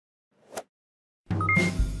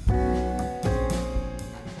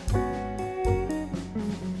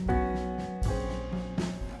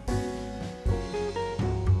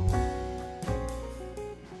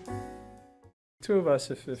two of us,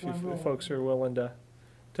 if folks are willing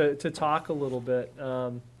to talk a little bit,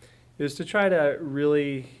 is to try to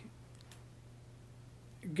really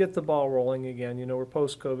get the ball rolling again. You know, we're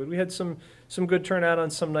post-COVID. We had some good turnout on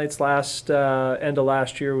some nights end of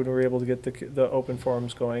last year when we were able to get the open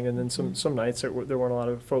forums going, and then some nights there weren't a lot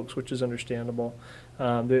of folks, which is understandable.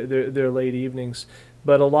 They're late evenings,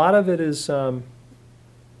 but a lot of it is.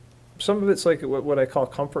 Some of it's like what I call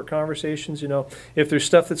comfort conversations. You know, if there's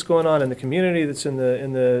stuff that's going on in the community, that's in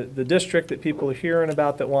the district that people are hearing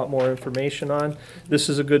about that want more information on, this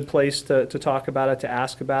is a good place to talk about it, to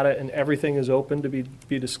ask about it, and everything is open to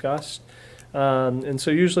be discussed. And so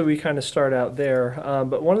usually we kind of start out there.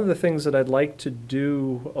 But one of the things that I'd like to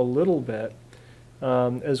do a little bit,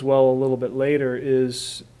 as well a little bit later,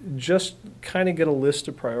 is just kind of get a list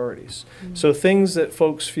of priorities. So things that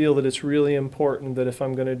folks feel that it's really important that if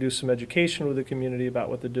I'm going to do some education with the community about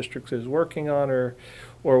what the district is working on or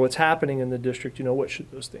what's happening in the district, you know, what should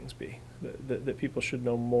those things be that people should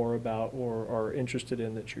know more about or are interested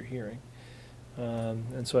in that you're hearing.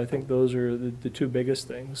 And so I think those are the two biggest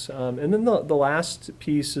things. And then the last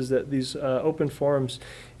piece is that these open forums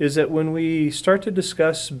is that when we start to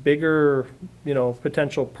discuss bigger, you know,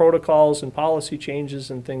 potential protocols and policy changes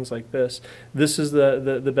and things like this is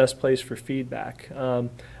the best place for feedback.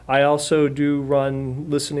 I also do run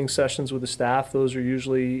listening sessions with the staff. Those are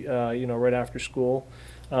usually, you know, right after school.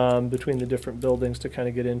 Between the different buildings to kind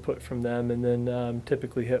of get input from them, and then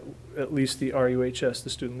typically hit at least the RUHS, the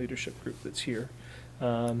student leadership group that's here,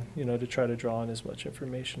 you know, to try to draw in as much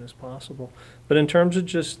information as possible. But in terms of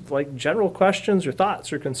just like general questions or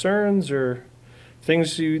thoughts or concerns or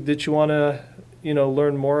things that you want to, you know,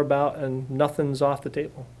 learn more about, and nothing's off the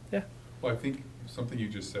table. Yeah. Well, I think something you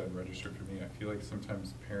just said registered for me. I feel like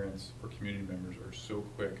sometimes parents or community members are so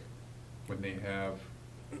quick when they have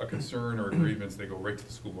a concern or a grievance, they go right to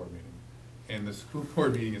the school board meeting. And the school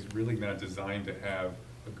board meeting is really not designed to have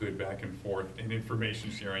a good back and forth in information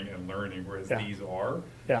sharing and learning, whereas these are.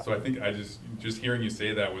 Yeah. So I think just hearing you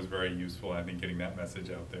say that was very useful. I think getting that message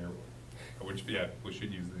out there, we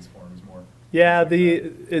should use these forums more. Yeah,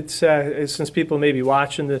 it's since people may be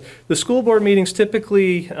watching, the school board meetings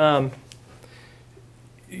typically,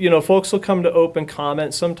 you know, folks will come to open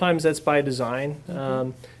comment. Sometimes that's by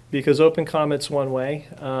design. Because open comment's one way,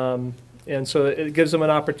 and so it gives them an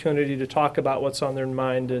opportunity to talk about what's on their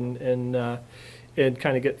mind and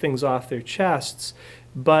kind of get things off their chests.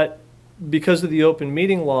 But because of the open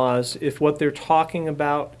meeting laws, if what they're talking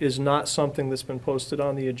about is not something that's been posted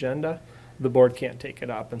on the agenda, the board can't take it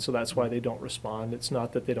up, and so that's why they don't respond. It's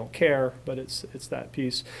not that they don't care, but it's that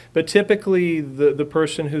piece. But typically, the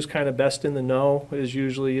person who's kind of best in the know is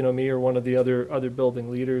usually, you know, me or one of the other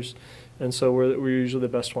building leaders. And so we're usually the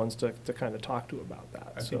best ones to kind of talk to about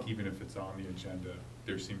that. I think even if it's on the agenda,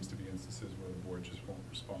 there seems to be instances where the board just won't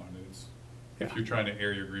respond. If you're trying to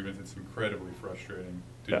air your grievance, it's incredibly frustrating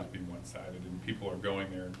to just be one-sided, and people are going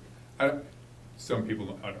there. Some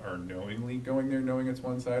people are knowingly going there knowing it's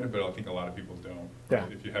one-sided, but I think a lot of people don't. Right?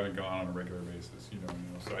 Yeah. If you haven't gone on a regular basis, you don't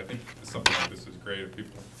know. So I think something like this is great if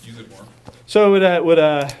people use it more. So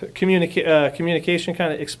would communication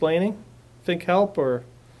kind of explaining think help, or?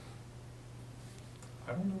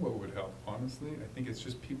 I don't know what would help, honestly. I think it's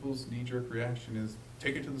just people's knee-jerk reaction is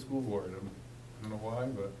take it to the school board. I don't know why,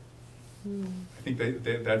 but I think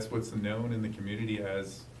that's what's known in the community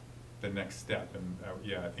as the next step. And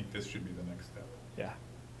I think this should be the next step. Yeah.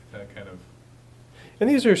 That kind of. And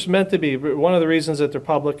these are meant to be, one of the reasons that they're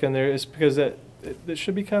public and there is because it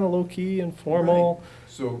should be kind of low-key, informal. Right.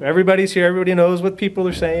 So everybody's here, everybody knows what people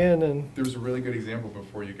are saying. And there's a really good example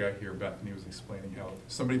before you got here. Bethany was explaining how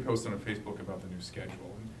somebody posted on Facebook about the new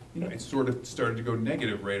schedule. And, you know, it sort of started to go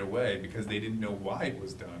negative right away because they didn't know why it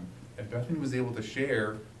was done. And Bethany was able to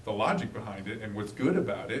share the logic behind it and what's good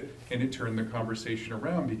about it, and it turned the conversation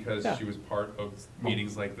around because she was part of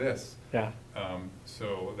meetings like this. Yeah.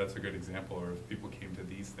 So that's a good example. Or if people came to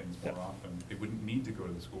these things more often, they wouldn't need to go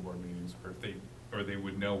to the school board meetings, or they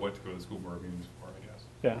would know what to go to the school board meetings for, I guess.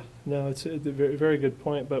 Yeah. No, it's a very, very good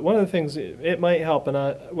point. But one of the things it might help, and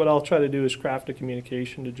what I'll try to do is craft a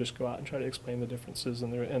communication to just go out and try to explain the differences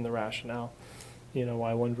and the rationale. You know,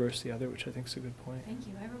 why one versus the other, which I think is a good point. Thank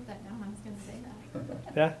you. I wrote that down. I was going to say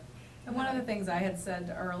that. Yeah. And one of the things I had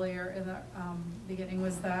said earlier in the beginning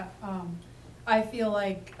was that I feel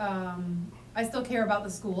like I still care about the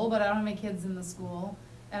school, but I don't have any kids in the school.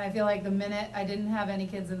 And I feel like the minute I didn't have any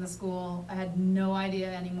kids in the school, I had no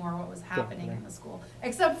idea anymore what was happening in the school,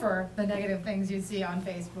 except for the negative things you see on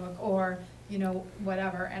Facebook or, you know,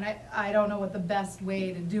 whatever. And I don't know what the best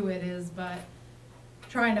way to do it is, but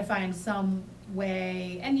trying to find some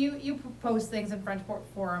way, and you post things in Frenchport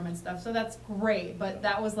Forum and stuff, so that's great, but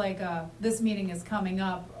that was like this meeting is coming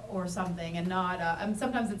up or something, and not, and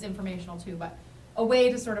sometimes it's informational too, but a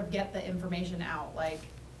way to sort of get the information out, like,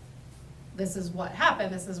 this is what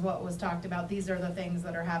happened, this is what was talked about, these are the things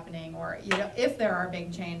that are happening, or, you know, if there are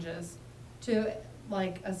big changes, to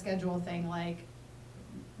like a schedule thing, like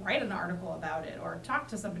write an article about it, or talk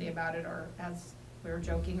to somebody about it, or as we were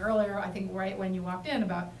joking earlier, I think right when you walked in,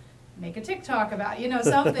 about make a TikTok about, you know,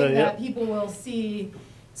 something that people will see,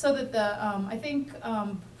 so that the, I think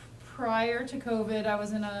prior to COVID, I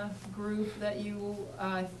was in a group that you,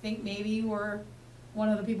 I think maybe you were one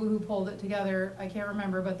of the people who pulled it together, I can't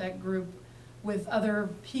remember, but that group with other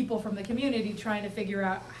people from the community trying to figure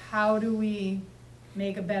out how do we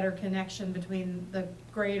make a better connection between the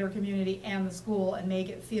greater community and the school and make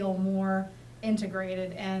it feel more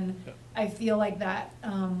integrated. And I feel like that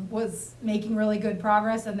was making really good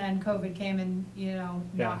progress, and then COVID came and, you know,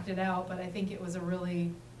 knocked it out, but I think it was a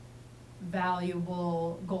really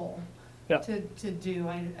valuable goal to do.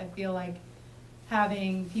 I feel like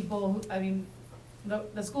having people, I mean,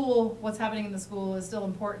 the school, what's happening in the school is still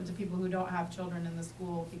important to people who don't have children in the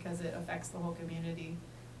school, because it affects the whole community.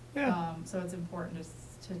 So it's important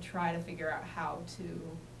to try to figure out how to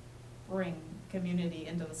bring community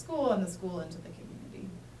into the school and the school into the community.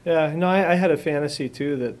 Yeah, no, I had a fantasy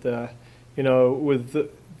too that, you know, with the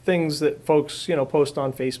things that folks, you know, post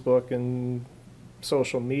on Facebook and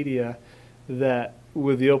social media, that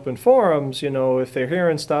with the open forums, you know, if they're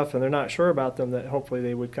hearing stuff and they're not sure about them, that hopefully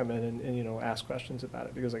they would come in and you know, ask questions about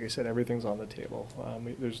it, because like I said, everything's on the table.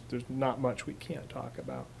 There's not much we can't talk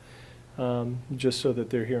about. Just so that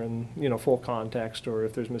they're hearing, you know, full context, or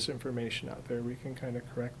if there's misinformation out there, we can kind of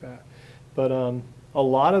correct that. But a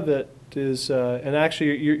lot of it is, and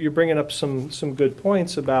actually you're bringing up some good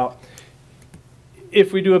points about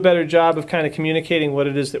if we do a better job of kind of communicating what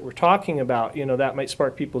it is that we're talking about, you know, that might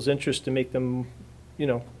spark people's interest to make them, you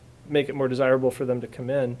know, make it more desirable for them to come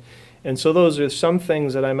in. And so those are some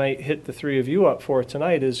things that I might hit the three of you up for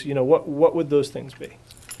tonight is, you know, what would those things be?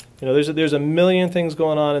 You know, there's a million things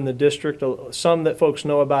going on in the district, some that folks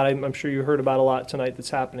know about. I'm sure you heard about a lot tonight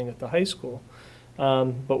that's happening at the high school.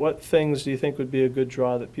 But what things do you think would be a good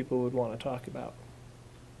draw that people would want to talk about?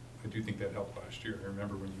 I do think that helped last year. I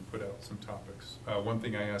remember when you put out some topics. One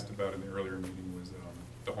thing I asked about in the earlier meeting was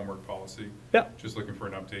the homework policy. Yeah. Just looking for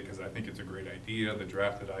an update, because I think it's a great idea. The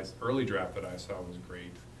early draft that I saw was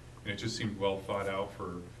great, and it just seemed well thought out,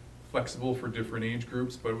 flexible for different age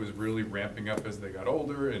groups, but it was really ramping up as they got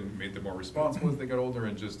older and made them more responsible as they got older,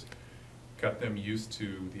 and just got them used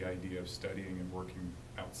to the idea of studying and working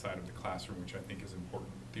outside of the classroom, which I think is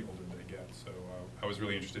important the older they get. So I was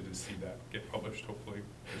really interested to see that get published, hopefully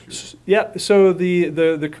this year. Yeah, so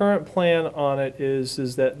the current plan on it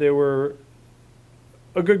is that there were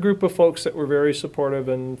a good group of folks that were very supportive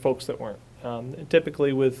and folks that weren't.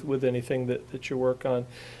 Typically with anything that you work on.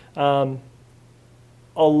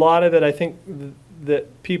 A lot of it, I think,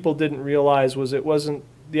 that people didn't realize was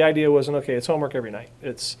the idea wasn't, okay, it's homework every night.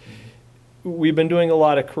 We've been doing a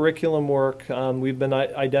lot of curriculum work. We've been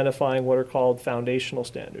identifying what are called foundational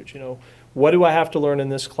standards. You know, what do I have to learn in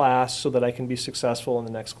this class so that I can be successful in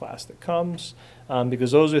the next class that comes?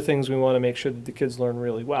 Because those are things we want to make sure that the kids learn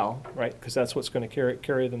really well, right? Because that's what's going to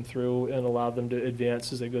carry them through and allow them to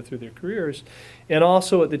advance as they go through their careers. And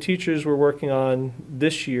also what the teachers were working on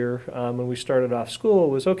this year when we started off school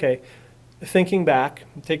was, okay, thinking back,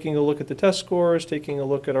 taking a look at the test scores, taking a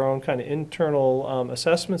look at our own kind of internal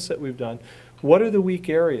assessments that we've done. What are the weak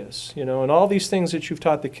areas, you know, and all these things that you've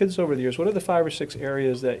taught the kids over the years, what are the 5 or 6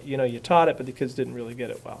 areas that, you know, you taught it, but the kids didn't really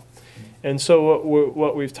get it well? And so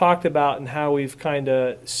what we've talked about and how we've kind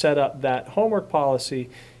of set up that homework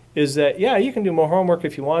policy is that, yeah, you can do more homework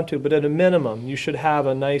if you want to, but at a minimum, you should have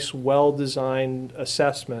a nice, well-designed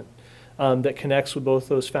assessment that connects with both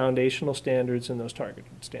those foundational standards and those targeted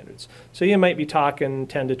standards. So you might be talking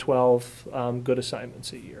 10 to 12 good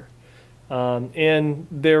assignments a year. And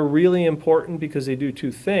they're really important because they do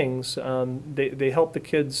 2 things. They help the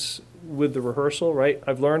kids with the rehearsal, right?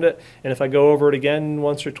 I've learned it, and if I go over it again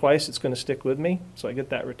once or twice, it's going to stick with me, so I get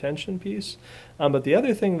that retention piece. But the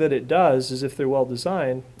other thing that it does is, if they're well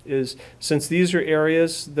designed, is since these are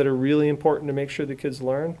areas that are really important to make sure the kids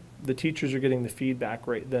learn, the teachers are getting the feedback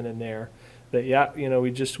right then and there that, yeah, you know,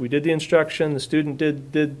 we did the instruction, the student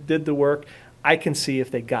did the work. I can see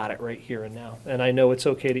if they got it right here and now, and I know it's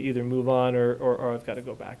okay to either move on or I've got to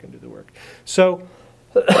go back and do the work. So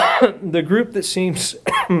the group that seems,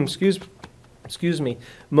 excuse me,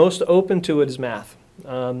 most open to it is math.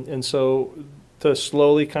 And so to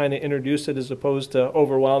slowly kind of introduce it as opposed to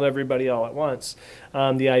overwhelm everybody all at once.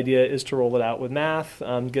 The idea is to roll it out with math,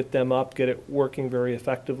 get them up, get it working very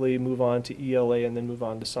effectively, move on to ELA, and then move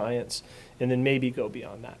on to science, and then maybe go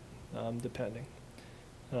beyond that, depending.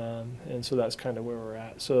 And so that's kind of where we're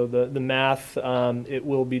at. So the math, it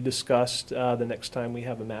will be discussed the next time we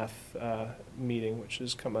have a math meeting, which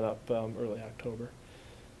is coming up early October.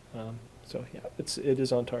 So yeah, it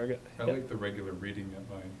is on target. I Yep. like the regular reading that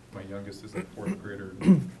my youngest is a fourth grader,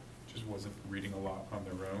 just wasn't reading a lot on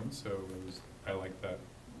their own, so I like that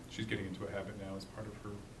she's getting into a habit now as part of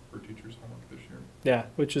her teacher's homework this year. Yeah,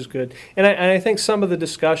 which is good. And I think some of the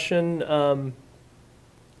discussion,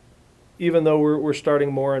 even though we're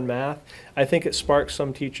starting more in math, I think it sparks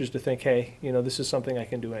some teachers to think, hey, this is something I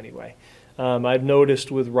can do anyway. I've noticed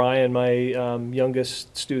with Ryan, my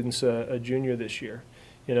youngest student's a junior this year.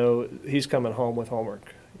 He's coming home with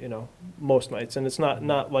homework, most nights. And it's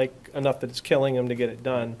not like enough that it's killing him to get it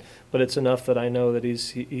done, but it's enough that I know that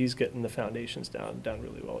he's getting the foundations down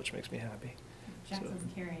really well, which makes me happy. Jackson's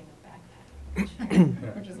carrying a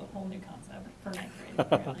backpack, which is a whole new concept for ninth grade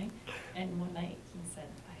apparently. And one night he said,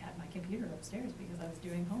 I had my computer upstairs because I was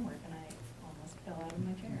doing homework and I almost fell out of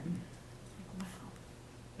my chair. Like,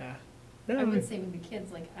 wow. Yeah. I would say with the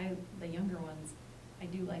kids, the younger ones, I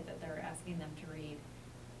do like that they're asking them to read.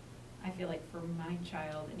 I feel like for my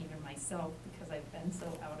child and even myself, because I've been so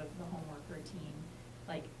out of the homework routine,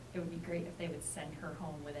 it would be great if they would send her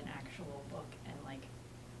home with an actual book and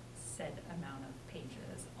said amount of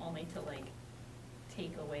pages, only to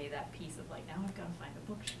take away that piece of now I've got to find a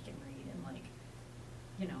book she can read and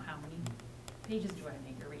how many pages do I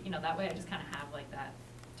make her read? That way I just kind of have that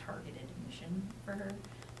targeted mission for her,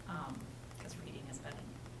 because reading has been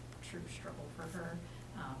a true struggle for her,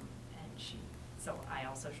 so I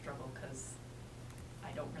also struggle because I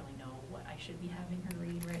don't really know what I should be having her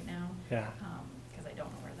read right now. Yeah. Because I don't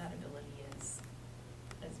know where that ability is,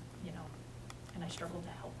 and I struggle to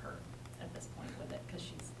help her at this point with it because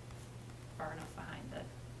she's far enough behind that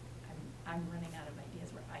I'm running out of ideas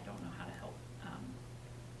where I don't know how to help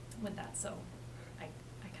with that. So I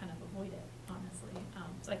kind of avoid it, honestly.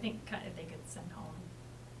 So I think if they could send home,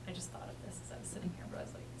 I just thought of this as I was sitting here, but I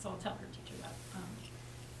was like, so I'll tell her teacher that,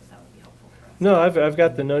 because that would be helpful for us. No, I've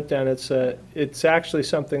got the note down. It's actually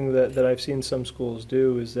something that I've seen some schools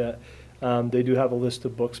do, is that they do have a list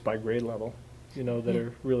of books by grade level, that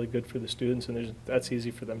are really good for the students, and that's easy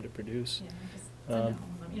for them to produce. Yeah, I just send it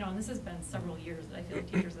home with them. And this has been several years that I feel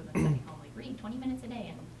like teachers have been sending home, read 20 minutes a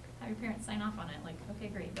day and have your parents sign off on it. Okay,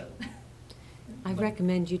 great, but. I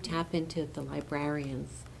recommend you tap into the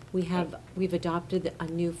librarians. We've adopted a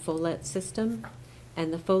new Follett system,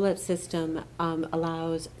 and the Follett system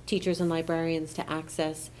allows teachers and librarians to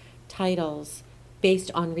access titles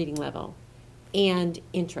based on reading level and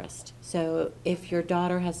interest. So if your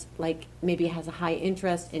daughter has maybe has a high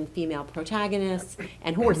interest in female protagonists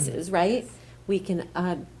and horses, right? We can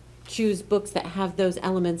choose books that have those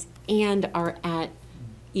elements and are at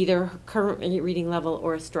either current reading level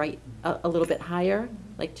or a little bit higher,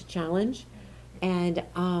 to challenge. And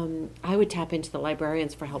I would tap into the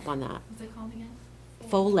librarians for help on that. What's it called again?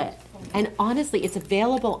 Follett. And honestly, it's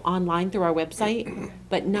available online through our website,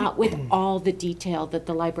 but not with all the detail that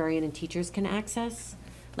the librarian and teachers can access.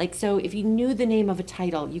 So if you knew the name of a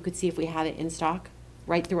title, you could see if we had it in stock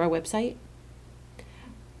right through our website.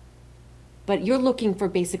 But you're looking for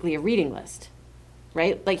basically a reading list,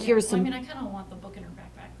 right? Here's some. I kind of want the book in her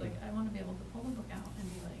backpack. I want to be able to pull the book out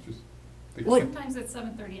and be Just What? sometimes it's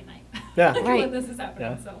 7:30 at night. Yeah. Right. When this is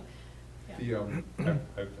happening, Yeah. so. Yeah.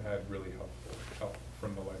 I've had really help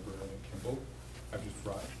from the librarian at Kimball. I've just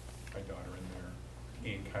brought my daughter in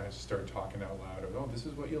there and kind of started talking out loud, oh, this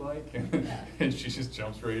is what you like, and she just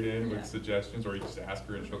jumps right in with suggestions, or you just ask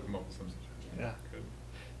her and she'll come up with some suggestions. Yeah.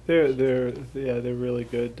 Good. They're really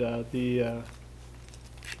good. The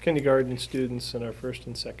kindergarten students and our first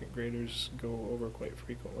and second graders go over quite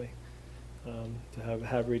frequently to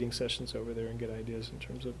have reading sessions over there and get ideas in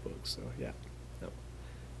terms of books. So yeah,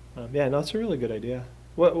 no, it's a really good idea.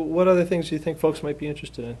 What other things do you think folks might be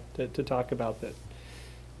interested in to talk about that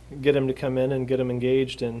get them to come in and get them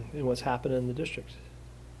engaged in what's happening in the district?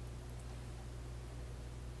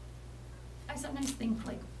 I sometimes think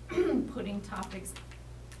putting topics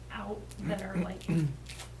out that are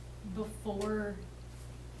before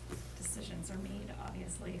decisions are made,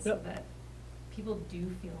 obviously, so Yep. that people do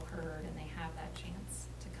feel heard and they have that chance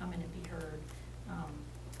to come in and be heard.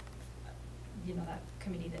 That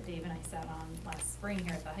committee that Dave and I sat on last spring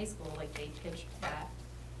here at the high school, they pitched that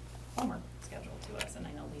homework schedule to us, and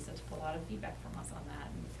I know Lisa took a lot of feedback from us on that,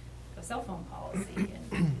 and the cell phone policy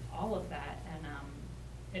and all of that, and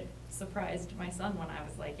it's surprised my son when I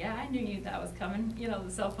was like, yeah, I knew that was coming, you know,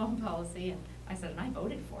 the cell phone policy, and I said, and I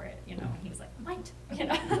voted for it, you know, and he was like, what? You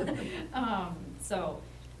know, so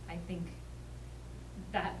I think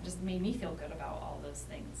that just made me feel good about all those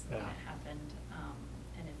things when Yeah. it happened,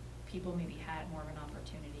 and if people maybe had more of an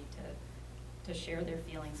opportunity to share their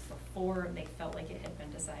feelings before they felt like it had been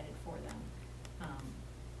decided for them,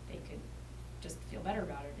 they could just feel better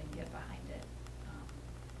about it and get behind it.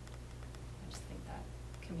 I just think that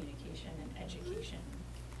communication and education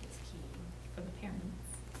is key for the parents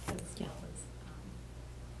as Yeah. well as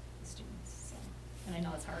the students. So, and I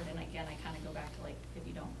know it's hard, and again, I kind of go back to like, if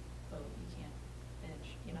you don't vote, you can't bitch,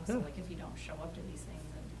 you know, so Yeah. like if you don't show up to these things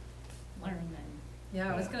and learn, then.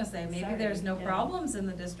 Yeah, I was gonna say, maybe Sorry, there's no yeah. problems in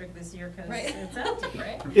the district this year, cause Right. it's empty,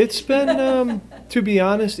 right? It's been, to be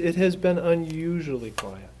honest, it has been unusually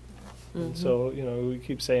quiet. And Mhm. so, you know, we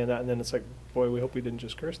keep saying that, and then it's like, boy, we hope we didn't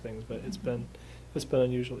just curse things, but it's been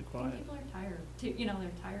unusually Some quiet. people are tired, too, you know, they're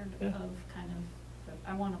tired Yeah. of kind of,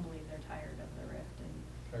 I wanna believe they're tired of the rift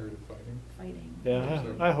and Tired of fighting? fighting.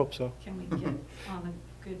 Yeah, I hope so. Can we get on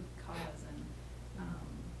a good cause and,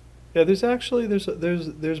 Yeah, there's actually,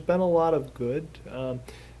 there's been a lot of good.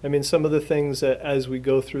 I mean, some of the things that as we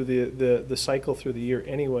go through the cycle through the year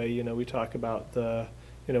anyway, you know, we talk about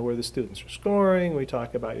where the students are scoring, we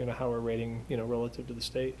talk about, how we're rating, relative to the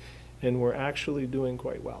state, and we're actually doing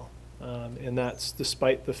quite well. And that's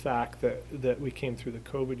despite the fact that we came through the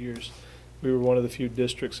COVID years. We were one of the few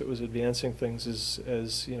districts that was advancing things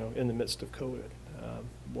as in the midst of COVID,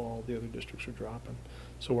 while the other districts are dropping.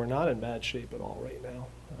 So we're not in bad shape at all right now,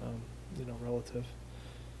 relative.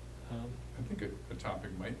 I think a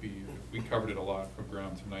topic might be, we covered it a lot of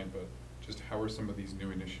ground tonight, but just how are some of these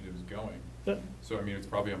new initiatives going? Yeah. So, I mean, it's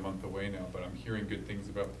probably a month away now, but I'm hearing good things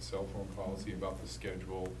about the cell phone policy, about the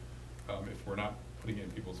schedule. If we're not putting it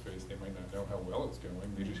in people's face, they might not know how well it's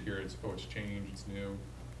going. They just hear it's changed, it's new,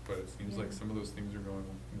 but it seems like Yeah. some of those things are going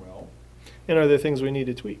well. And are there things we need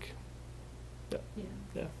to tweak? Yeah. yeah,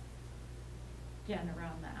 Yeah. yeah, and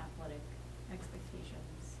around the athletic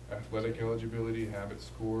expectations. Athletic eligibility, habit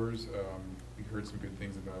scores, we heard some good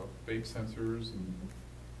things about vape sensors and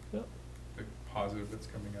Yeah. the positive that's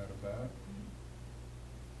coming out of that.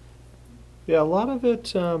 Yeah, a lot of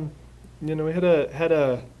it, we had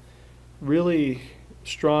a really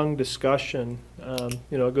strong discussion.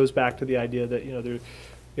 It goes back to the idea that,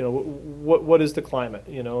 what is the climate,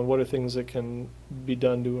 and what are things that can be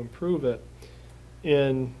done to improve it.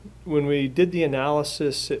 And when we did the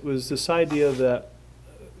analysis, it was this idea that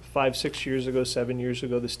 5, 6 years ago, 7 years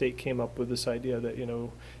ago, the state came up with this idea that,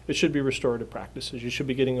 it should be restorative practices. You should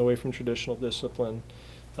be getting away from traditional discipline.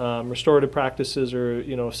 Restorative practices are,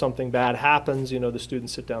 if something bad happens, the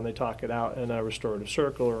students sit down, they talk it out in a restorative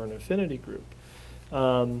circle or an affinity group.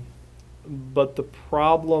 But the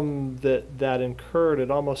problem that incurred,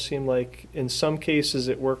 it almost seemed like in some cases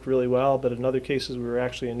it worked really well, but in other cases we were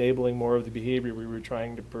actually enabling more of the behavior we were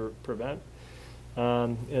trying to prevent.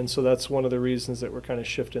 And so that's one of the reasons that we're kind of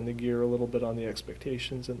shifting the gear a little bit on the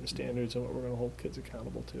expectations and the standards and what we're going to hold kids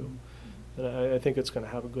accountable to. And I think it's going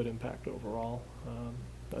to have a good impact overall.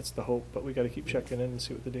 That's the hope, but we got to keep checking in and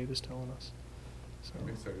see what the data's telling us. So. I'm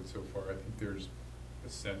excited so far. I think there's a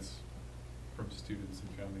sense from students and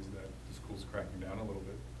families that the school's cracking down a little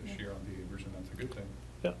bit this year on behaviors, and that's a good thing.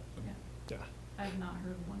 Yeah. Yeah. Yeah. I've not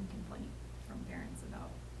heard one complaint from parents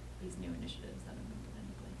about these new initiatives that have been put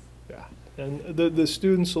into place. Yeah, and the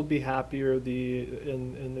students will be happier.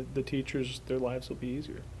 And the teachers, their lives will be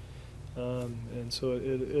easier. And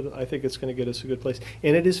so I think it's going to get us a good place.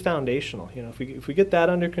 And it is foundational. If we get that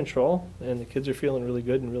under control and the kids are feeling really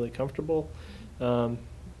good and really comfortable,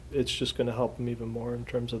 it's just going to help them even more in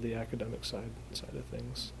terms of the academic side of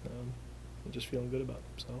things, and just feeling good about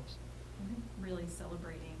themselves. Really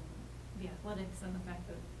celebrating the athletics and the fact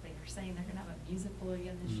that they are saying they're going to have a musical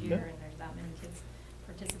again this Mhm. year, Yeah. and there's that many kids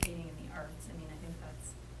participating in the arts. I mean, I think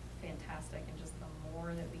that's fantastic, and just the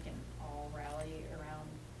more that we can all rally around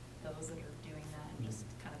those that are doing that, and just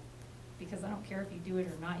kind of, because I don't care if you do it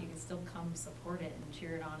or not, you can still come support it and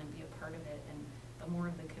cheer it on and be a part of it, and the more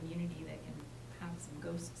of the community that can have some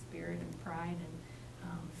ghost spirit and pride and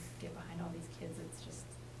get behind all these kids, it's just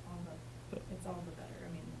it's all the better.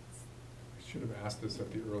 I mean, I should have asked this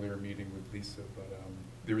at the earlier meeting with Lisa, but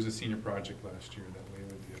there was a senior project last year that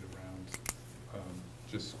Layla did around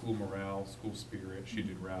just school morale, school spirit. She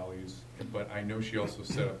did rallies, but I know she also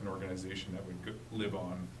set up an organization that would live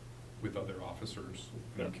on with other officers.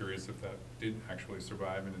 And I'm Yeah. curious if that did actually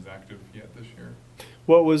survive and is active yet this year.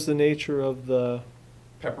 What was the nature of the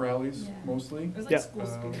pep rallies Yeah. mostly. It was Yeah. like school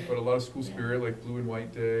spirit. But a lot of school Yeah. spirit, like blue and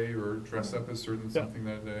white day, or dress up as certain Yeah. something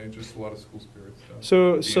that day, just a lot of school spirit stuff.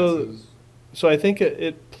 So Dances. So I think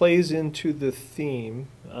it plays into the theme.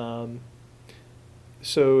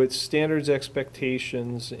 So it's standards,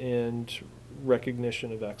 expectations, and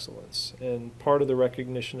recognition of excellence. And part of the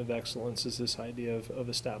recognition of excellence is this idea of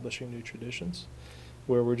establishing new traditions,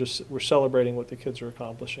 where we're celebrating what the kids are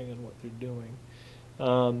accomplishing and what they're doing.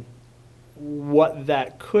 What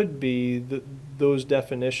that could be, those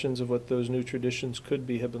definitions of what those new traditions could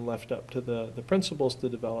be have been left up to the principals to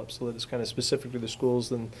develop, so that it's kind of specific to the schools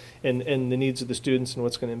and the needs of the students and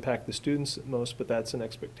what's going to impact the students most, but that's an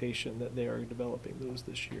expectation that they are developing those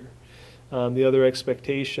this year. The other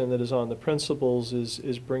expectation that is on the principals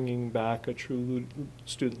is bringing back a true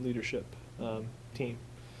student leadership team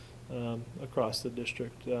across the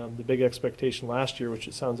district. The big expectation last year, which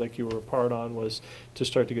it sounds like you were a part on, was to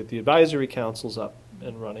start to get the advisory councils up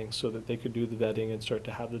and running so that they could do the vetting and start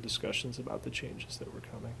to have the discussions about the changes that were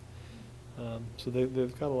coming. So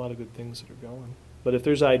they've got a lot of good things that are going. But if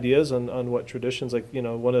there's ideas on what traditions, like,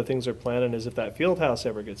 one of the things they're planning is if that field house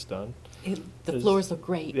ever gets done. The Is- floors look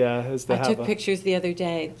great. Yeah, is to I have took a- pictures the other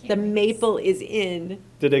day. I can't The wait to maple see. is in.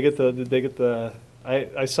 Did they get the,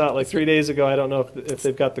 I saw it like 3 days ago. I don't know if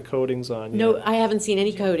they've got the coatings on yet. No, I haven't seen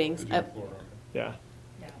any coatings. The gym floor, okay. Yeah.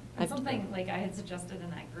 Yeah, and I've- something like I had suggested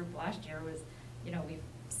in that group last year was, we've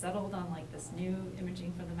settled on like this new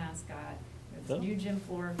imaging for the mascot, this Oh. new gym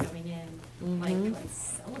floor coming in, like, Mhm.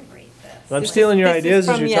 let's celebrate this. I'm This- stealing your this is ideas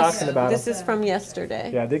as from you're talking yes- about This them. is from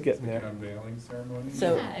yesterday. Yeah, they're getting Like an there. unveiling ceremony.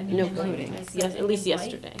 So, Yeah, I mean, no and, like, coatings. I said, Yes, at least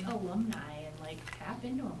invite yesterday. Alumni and like tap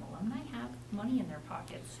into them. Alumni have money in their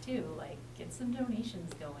pockets too, like get some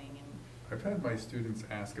donations going and. I've had my students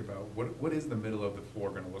ask about what is the middle of the floor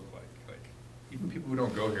gonna look like? Like, even people who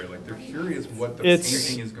don't go here, like, they're curious what the It's-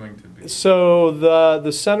 painting is going to be. So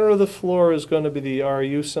the center of the floor is going to be the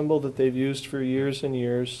RU symbol that they've used for years and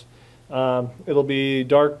years. It'll be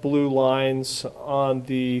dark blue lines on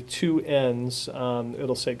the two ends.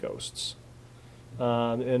 It'll say ghosts.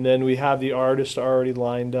 And then we have the artist already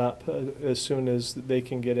lined up as soon as they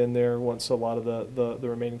can get in there, once a lot of the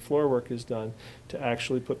remaining floor work is done, to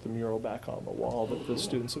actually put the mural back on the wall that the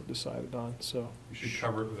students have decided on. So You should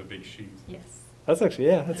cover it with a big sheet. Yes. that's actually,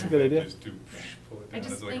 yeah, that's a good idea. Just do, pull it I down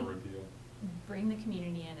just as like a think- reveal. Bring the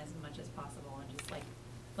community in as much as possible and just like,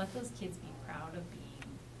 let those kids be proud of being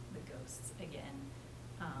the ghosts again.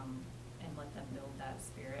 And let them build that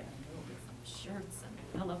spirit, and we'll get some shirts,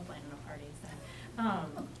 and I love planning the parties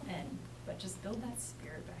but just build that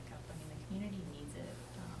spirit back up. I mean, the community needs it.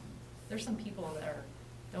 There's some people that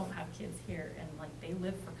don't have kids here and like they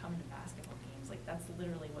live for coming to basketball games. Like that's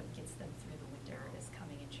literally what gets them through the winter, is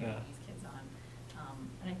coming and cheering Yeah. these kids on.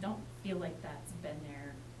 And I don't feel like that's been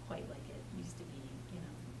there quite like it used to be, when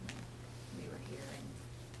we were here. And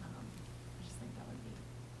I just think that would be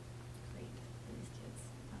great for these kids.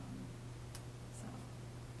 So,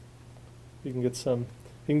 You can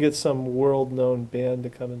get some world-known band to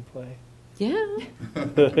come and play. Yeah.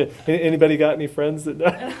 Anybody got any friends that?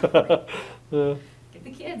 get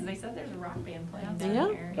the kids. They said there's a rock band playing down Yeah.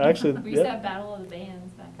 here. Actually, We used to yeah. have Battle of the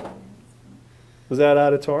Bands back then. Was that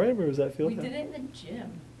auditorium or was that field We house? did it in the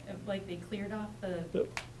gym. Like they cleared off Yep.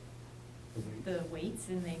 the weights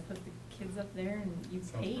and they put the kids up there and you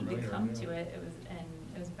Sounds paid to familiar, come yeah. to it.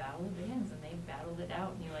 It was Battle of the Bands and they battled it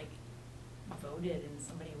out and you like voted and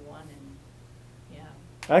somebody won and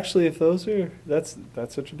yeah. Actually, if those are, that's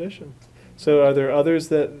a tradition. So are there others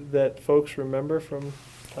that folks remember from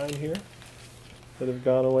time here that have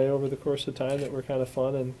gone away over the course of time that were kind of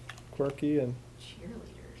fun and quirky and?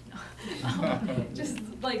 Cheerleaders, no. Just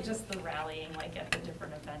the rallying, like at the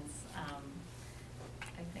different events,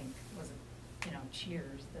 I think was,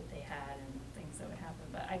 cheers that they had and things that would happen.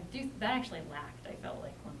 But that actually lacked, I felt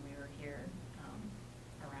like, when we were here,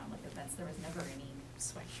 around like events. There was never any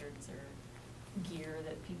sweatshirts or gear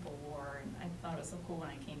that people wore. And I thought it was so cool when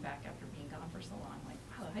I came back after being gone for so long, like,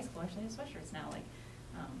 wow, the high school actually has sweatshirts now. Like,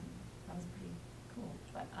 that was pretty cool.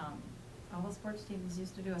 But, All the sports teams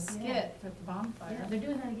used to do a Yeah. skit at the bonfire. yeah, they're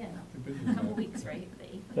doing that again. They've been In doing a couple that. weeks, right? The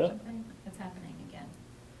 8th Yeah. or something? It's happening again.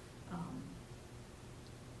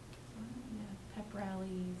 Yeah, pep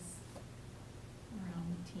rallies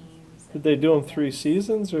around the teams. Did they do them 3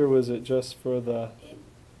 seasons or was it just for the? I can't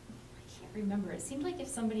remember. It seemed like if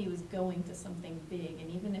somebody was going to something big, and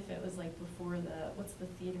even if it was like before what's the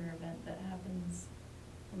theater event that happens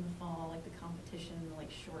in the fall, like the competition, like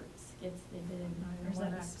short skits they did? Or is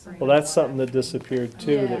that the spring? Well, that's something that disappeared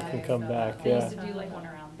too that Yeah, can I come saw back, that. They yeah. used to do like one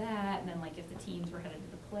around that, and then like if the teams were headed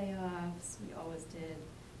to the playoffs, we always did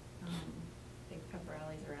big pep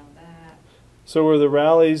rallies around that. So were the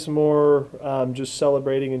rallies more just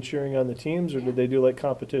celebrating and cheering on the teams, or did they do like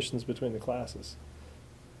competitions between the classes?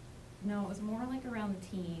 No, it was more like around the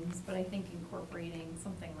teams, but I think incorporating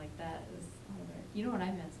something like that is, you know what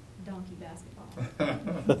I miss? Donkey basketball.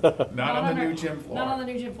 Not on the our- new gym floor. Not on the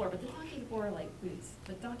new gym floor, but the donkey wore like boots.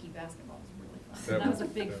 The donkey basketball was really fun. That That was a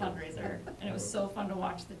was- big that was- fundraiser, and it was so fun to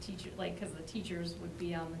watch the teacher, like, cause the teachers would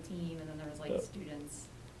be on the team, and then there was like Yep. students,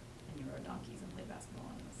 and you rode donkeys and played basketball,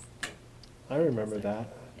 and it was, I remember that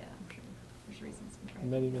yeah, I'm sure there's reasons. I'm trying to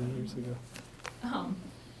many, think many of years them. ago. I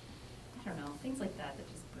don't know, things like that that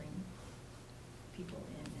just bring people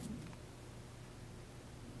in and,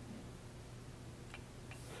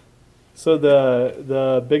 So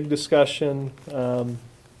the big discussion, and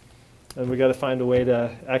we got to find a way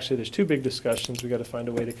to, actually, there's two big discussions we got to find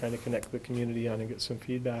a way to kind of connect the community on and get some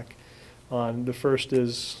feedback on. The first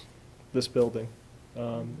is this building,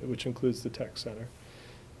 which includes the tech center.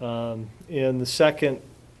 And the second,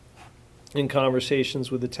 in conversations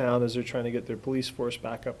with the town as they're trying to get their police force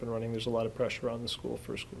back up and running, there's a lot of pressure on the school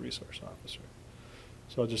for a school resource officer.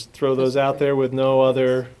 So I'll just throw those out there with no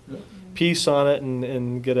other piece on it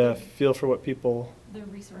and get a feel for what people. the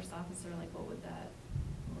resource officer, like, what would that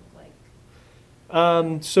look like?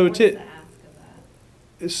 So What's the ask of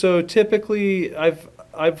that? so typically, the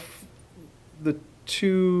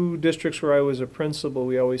two districts where I was a principal,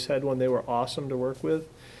 we always had one. They were awesome to work with.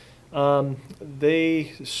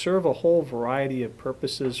 They serve a whole variety of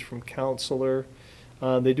purposes, from counselor.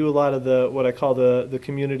 They do a lot of what I call the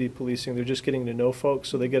community policing. They're just getting to know folks,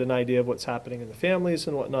 so they get an idea of what's happening in the families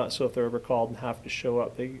and whatnot. So if they're ever called and have to show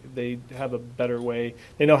up, they have a better way.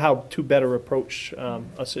 They know how to better approach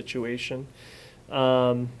a situation.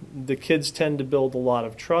 The kids tend to build a lot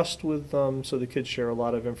of trust with them, so the kids share a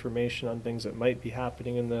lot of information on things that might be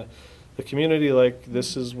happening in the community, like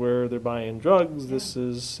this is where they're buying drugs,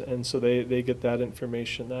 and so they get that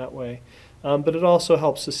information that way. But it also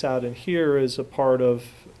helps us out in here as a part of,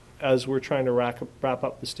 as we're trying to wrap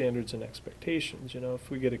up the standards and expectations.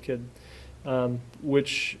 If we get a kid,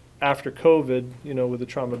 which after COVID, with the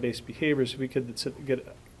trauma-based behaviors, if we could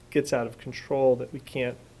gets out of control that we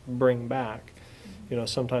can't bring back,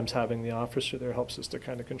 sometimes having the officer there helps us to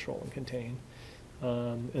kind of control and contain.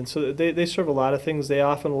 And so they serve a lot of things. They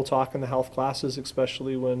often will talk in the health classes,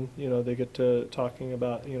 especially when, they get to talking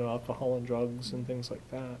about, alcohol and drugs and things like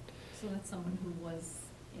that. So that's someone who was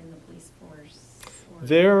in the police force? Or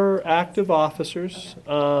They're active officers.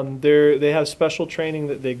 They have special training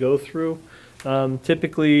that they go through.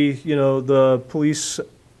 Typically, the police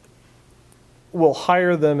will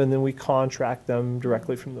hire them and then we contract them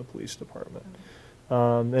directly from the police department.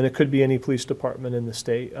 And it could be any police department in the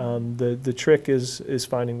state. The trick is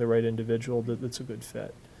finding the right individual that's a good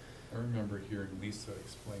fit. I remember hearing Lisa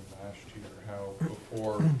explain last year how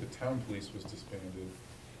before the town police was disbanded,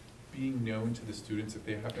 being known to the students, if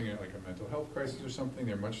they're having like a mental health crisis or something,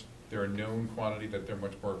 they're a known quantity, that they're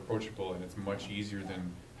much more approachable, and it's much easier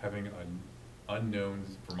than having an unknown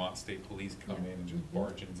Vermont State Police come in and just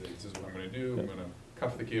barge in and say, this is what I'm gonna do, I'm gonna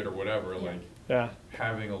cuff the kid or whatever. Yeah. Like, Yeah.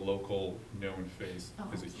 having a local known face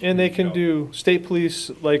is a huge And they can help. do state police,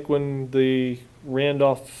 like when the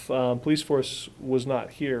Randolph police force was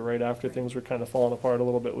not here, right after things were kind of falling apart a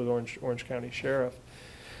little bit with Orange County Sheriff.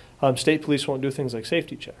 State police won't do things like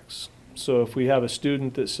safety checks. So if we have a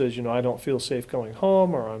student that says, I don't feel safe going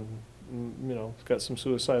home, or I'm, got some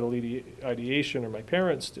suicidal ideation, or my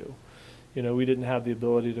parents do, we didn't have the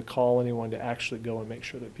ability to call anyone to actually go and make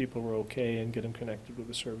sure that people were okay and get them connected with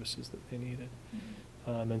the services that they needed.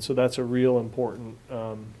 And so that's a real important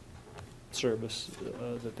service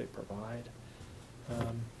that they provide.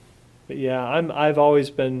 But yeah, I've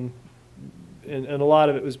always been, and a lot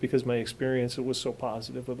of it was because my experience, it was so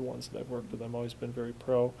positive with the ones that I've worked with. I've always been very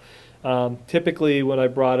pro. Typically, when I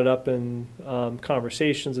brought it up in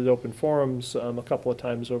conversations at open forums a couple of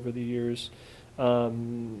times over the years,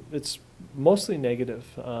 it's mostly negative,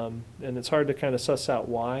 and it's hard to kind of suss out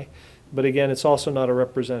why. But again, it's also not a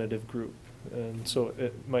representative group. And so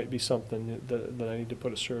it might be something that I need to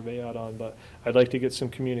put a survey out on, but I'd like to get some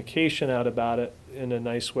communication out about it in a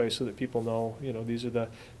nice way so that people know, these are the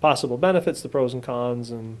possible benefits, the pros and cons,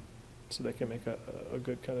 and so they can make a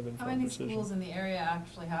good kind of How informed many decision. schools in the area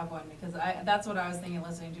actually have one? Because that's what I was thinking,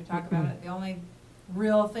 listening to you talk about it. The only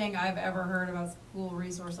real thing I've ever heard about school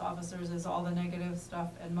resource officers is all the negative stuff,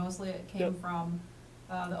 and mostly it came Yep. from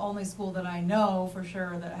the only school that I know for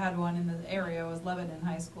sure that had one in the area was Lebanon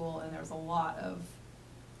High School, and there was a lot of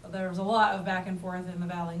back and forth in the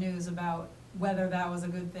Valley News about whether that was a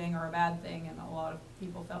good thing or a bad thing, and a lot of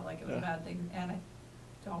people felt like it was a Yeah. bad thing. And I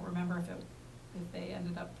don't remember if they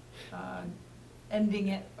ended up ending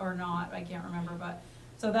it or not, I can't remember, but,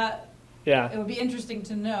 so that, it Yeah. would be interesting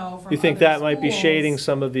to know from You think other that might be shading schools.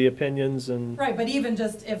 some of the opinions and? Right, but even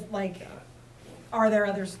just if, like, are there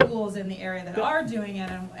other schools in the area that are doing it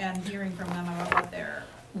and hearing from them about what their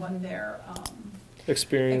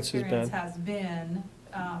Experience has experience been. has been,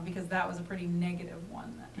 because that was a pretty negative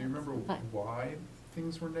one. that- Do you remember why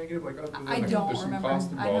things were negative? Like, other than I like, don't there's some remember. cost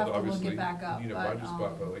I'd involved, have to look it obviously. back up, You need a but, budget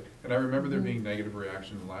spot, but like, and I remember there mhm. being negative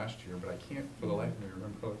reactions last year, but I can't for the life of me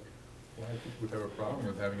remember like, why people would have a problem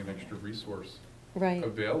with having an extra resource Right.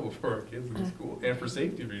 available for our kids in the school, and for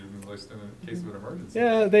safety reasons, like in the case of an emergency.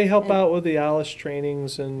 Yeah, they help And- out with the Alice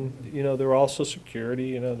trainings and, you know, they're also security,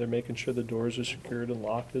 you know, they're making sure the doors are secured and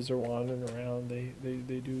locked as they're wandering around. They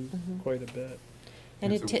do Mhm. quite a bit.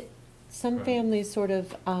 And And so- some Right. families sort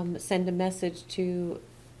of send a message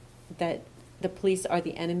that the police are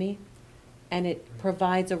the enemy, and it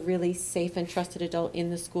provides a really safe and trusted adult in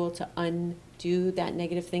the school to undo that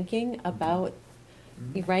negative thinking about,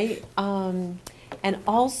 Mhm. right? And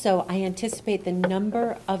also, I anticipate the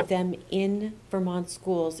number of them in Vermont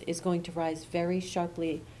schools is going to rise very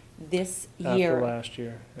sharply this year. After last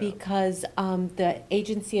year. Yeah. Because the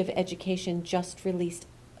Agency of Education just released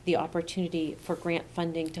the opportunity for grant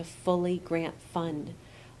funding to fully grant fund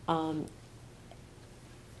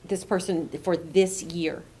this person for this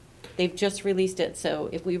year. They've just released it, so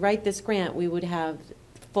if we write this grant, we would have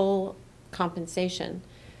full compensation.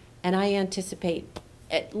 And I anticipate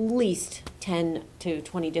at least 10 to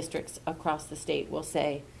 20 districts across the state will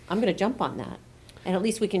say, I'm going to jump on that. And at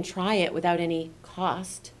least we can try it without any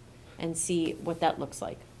cost and see what that looks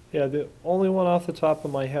like. Yeah, the only one off the top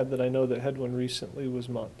of my head that I know that had one recently was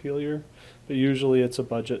Montpelier, but usually it's a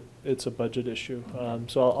budget issue.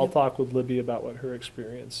 So I'll Yep. talk with Libby about what her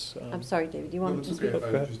experience. I'm sorry, David, do you No, want me that's to okay.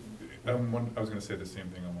 speak? Go ahead. I was gonna say the same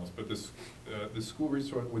thing almost, but this, the school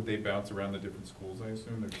resource, would they bounce around the different schools, I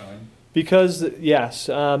assume, their time? Because, yes,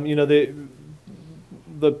 you know,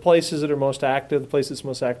 the places that are most active, the place that's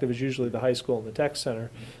most active is usually the high school and the tech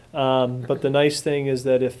center. But the nice thing is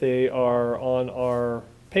that if they are on our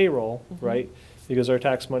payroll, Mhm. right, because our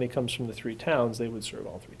tax money comes from the 3 towns, they would serve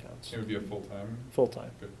all 3 towns, It would be a full-time?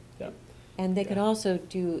 full-time, Good. yeah. And they could Yeah. also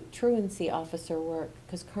do truancy officer work,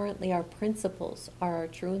 because currently our principals are our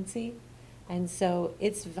truancy. And so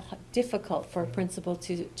it's difficult for a principal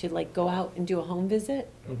to like go out and do a home visit,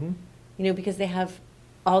 Mhm. you know, because they have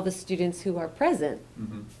all the students who are present.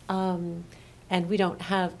 Mm-hmm. And we don't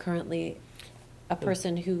have currently a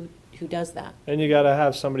person who does that. And you gotta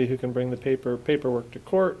have somebody who can bring the paperwork to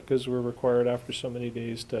court, because we're required after so many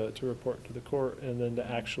days to report to the court, and then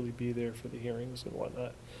to actually be there for the hearings and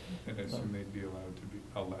whatnot. And I assume they'd be allowed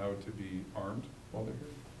to be armed while they're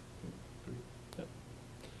here?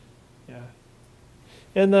 Yeah.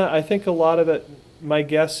 And I think a lot of it, my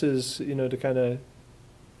guess is, you know, to kind of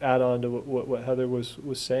add on to what Heather was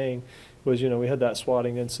saying, was, you know, we had that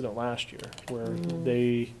swatting incident last year, where Mm.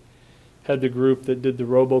 they had the group that did the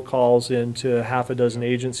robocalls into half a dozen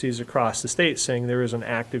agencies across the state saying there is an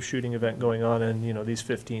active shooting event going on in, you know, these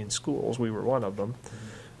 15 schools. We were one of them.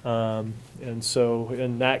 And so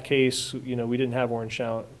in that case, you know, we didn't have Orange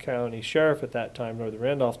County Sheriff at that time, nor the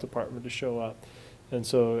Randolph Department to show up. And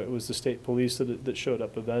so it was the state police that showed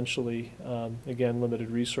up eventually. Again,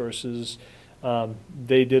 limited resources.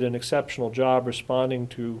 They did an exceptional job responding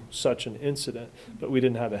to such an incident, but we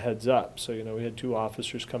didn't have a heads up. So, you know, we had 2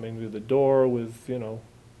 officers coming through the door with, you know,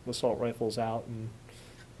 assault rifles out, and,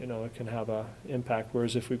 you know, it can have a impact.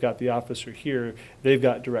 Whereas if we've got the officer here, they've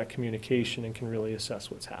got direct communication and can really assess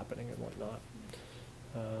what's happening and whatnot.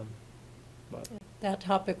 But, That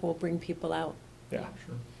topic will bring people out. yeah.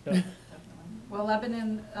 Sure. Yeah. Definitely. Well,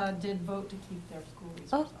 Lebanon did vote to keep their school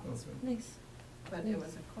resource Oh. officer, Nice. but it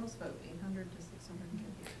was a close vote, 800 to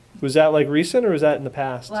 650. Was that like recent, or was that in the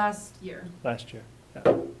past? Last year, Last year. Yeah.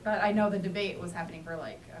 but I know the debate was happening for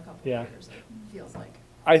like a couple of Yeah. years, it feels like.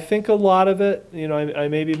 I think a lot of it, you know, I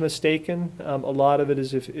may be mistaken. A lot of it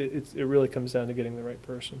is if it really comes down to getting the right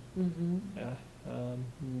person. Mm-hmm. Yeah,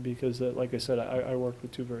 because like I said, I worked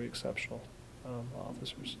with 2 very exceptional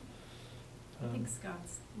officers. I think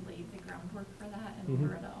Scott's laid the groundwork for that, and Mhm.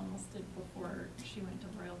 Loretta almost did before she went to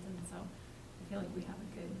Royalton, so I feel like we have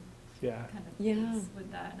a good Yeah, kind of Yeah. base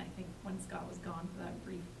with that, and I think when Scott was gone for that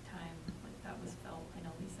brief time, like, that was felt. I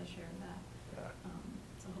know Lisa shared that, yeah.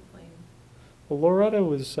 so hopefully. Well, Loretta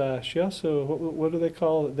was, she also, what do they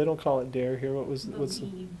call it? They don't call it DARE here. What's The the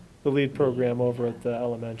lead. the lead program over Yeah. at the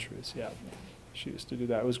elementaries? Yeah, Yeah. she used to do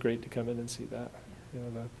that. It was great to come in and see that, Yeah.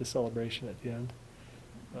 you know, the celebration at the end.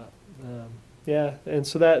 But, Yeah, and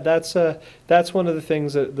so that's one of the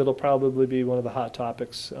things that'll probably be one of the hot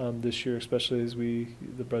topics this year, especially as the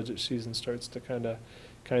budget season starts to kind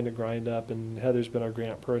of grind up. And Heather's been our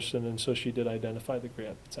grant person, and so she did identify the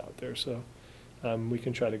grant that's out there. So we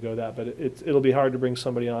can try to go that, but it'll be hard to bring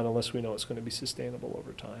somebody on unless we know it's going to be sustainable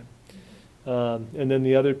over time. And then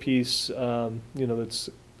the other piece, that's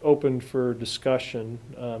open for discussion,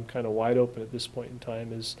 kind of wide open at this point in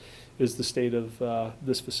time, is the state of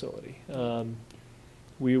this facility.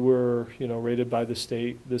 We were, rated by the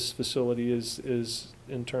state. This facility is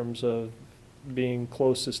in terms of being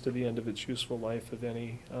closest to the end of its useful life of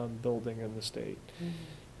any building in the state.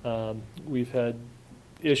 We've had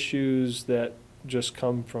issues that just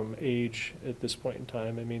come from age at this point in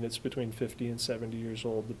time. I mean, it's between 50 and 70 years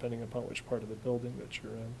old, depending upon which part of the building that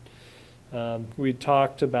you're in. We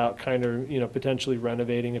talked about kind of, potentially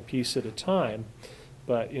renovating a piece at a time.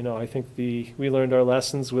 But, I think we learned our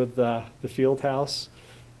lessons with the field house.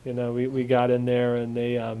 We got in there and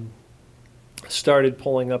they started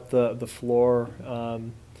pulling up the floor,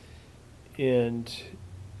 and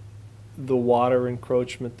the water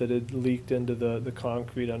encroachment that had leaked into the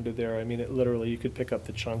concrete under there. I mean, it literally, you could pick up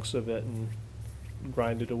the chunks of it and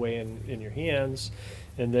grind it away in your hands.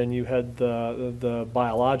 And then you had the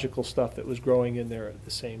biological stuff that was growing in there at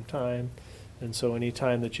the same time. And so any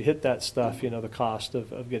time that you hit that stuff, the cost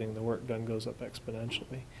of getting the work done goes up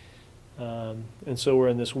exponentially. And so we're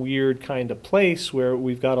in this weird kind of place where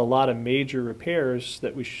we've got a lot of major repairs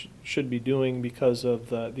that we should be doing because of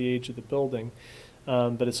the age of the building.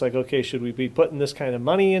 But it's like, okay, should we be putting this kind of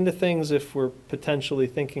money into things if we're potentially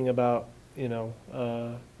thinking about,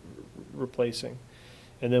 replacing?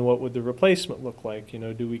 And then what would the replacement look like?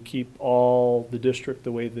 Do we keep all the district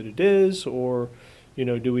the way that it is, or,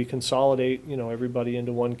 do we consolidate, everybody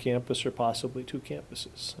into one campus or possibly two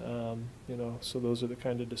campuses? So those are the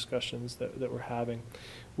kind of discussions that we're having.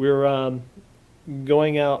 We're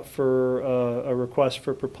going out for a request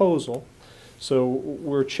for proposal. So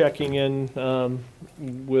we're checking in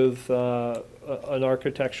with an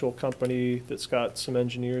architectural company that's got some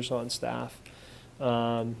engineers on staff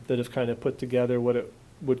that have kind of put together what it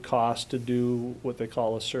would cost to do what they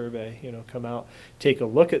call a survey, come out, take a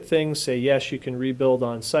look at things, say, yes, you can rebuild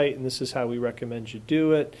on site, and this is how we recommend you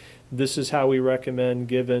do it. This is how we recommend,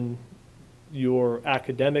 given your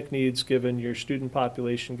academic needs, given your student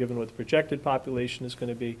population, given what the projected population is going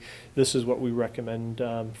to be, this is what we recommend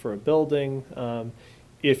for a building.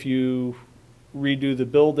 If you redo the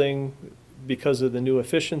building because of the new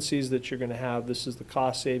efficiencies that you're going to have, this is the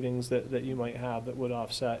cost savings that you might have that would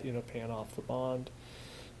offset, paying off the bond.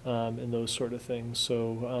 And those sort of things.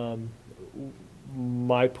 So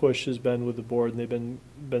my push has been with the board, and they've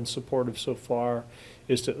been supportive so far,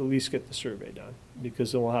 is to at least get the survey done,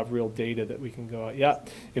 because then we'll have real data that we can go out. Yeah,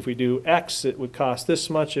 if we do X, it would cost this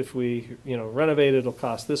much. If we renovate it, it'll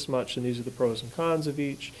cost this much, and these are the pros and cons of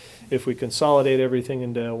each. If we consolidate everything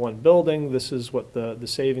into one building, this is what the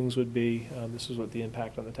savings would be. This is what the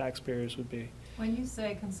impact on the taxpayers would be. When you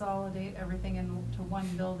say consolidate everything into one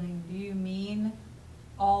building, do you mean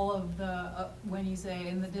all of the, when you say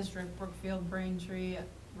in the district, Brookfield, Braintree,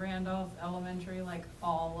 Randolph Elementary, like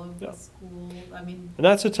all of the schools? I mean, and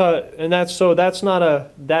that's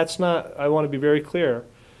not, I want to be very clear,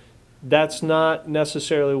 that's not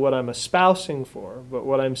necessarily what I'm espousing for, but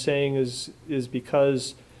what I'm saying is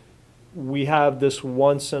because we have this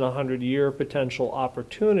once in 100-year potential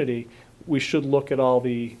opportunity, we should look at all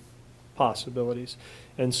the possibilities.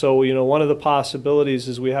 And so, one of the possibilities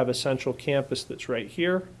is we have a central campus that's right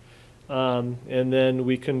here, and then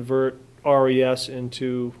we convert RES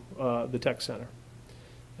into the tech center.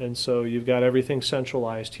 And so you've got everything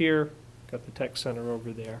centralized here, got the tech center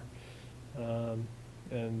over there,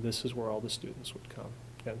 and this is where all the students would come.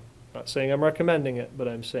 Again, not saying I'm recommending it, but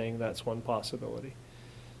I'm saying that's one possibility.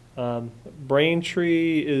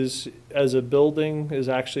 Braintree is, as a building, is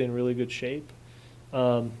actually in really good shape.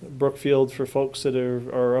 Brookfield, for folks that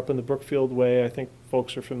are up in the Brookfield way, I think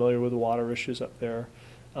folks are familiar with the water issues up there.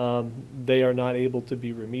 They are not able to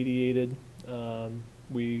be remediated.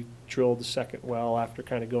 We drilled the second well after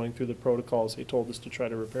kind of going through the protocols. They told us to try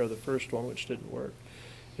to repair the first one, which didn't work.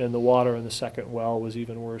 And the water in the second well was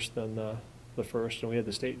even worse than the first. And we had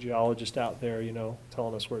the state geologist out there,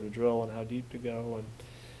 telling us where to drill and how deep to go.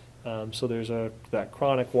 And so there's that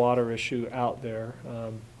chronic water issue out there.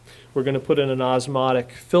 We're going to put in an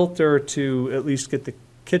osmotic filter to at least get the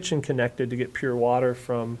kitchen connected to get pure water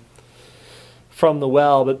from the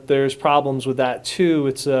well, but there's problems with that too.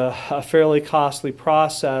 It's a fairly costly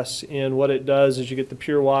process, and what it does is you get the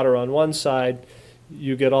pure water on one side,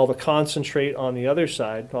 You get all the concentrate on the other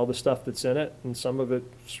side, all the stuff that's in it, and some of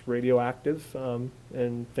it's radioactive,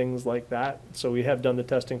 and things like that. So we have done the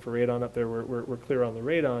testing for radon up there. We're clear on the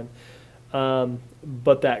radon.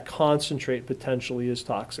 But that concentrate potentially is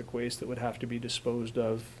toxic waste that would have to be disposed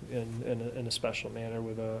of in a special manner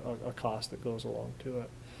with a cost that goes along to it.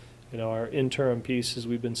 You know, our interim piece is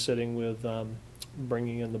we've been sitting with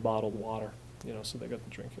bringing in the bottled water, you know, so they got the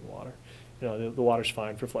drinking water. You know, the water's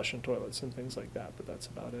fine for flushing toilets and things like that, but that's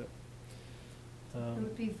about it. It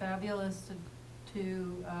would be fabulous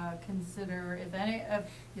to consider, if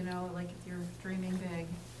you know, like if you're dreaming big,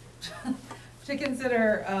 to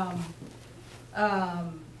consider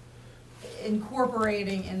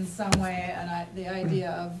incorporating in some way the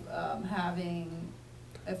idea of having,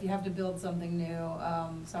 if you have to build something new,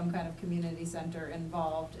 some kind of community center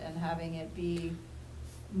involved, and having it be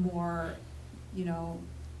more, you know,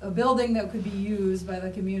 a building that could be used by the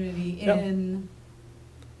community in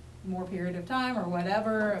more period of time or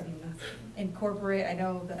whatever. I mean, incorporate, I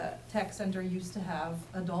know the tech center used to have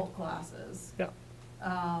adult classes. Yeah.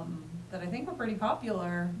 That I think were pretty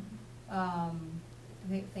popular.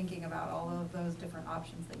 Thinking about all of those different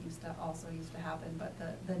options that used to happen, but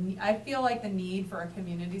I feel like the need for a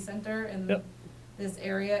community center in this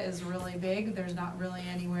area is really big. There's not really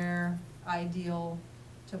anywhere ideal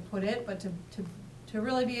to put it, but to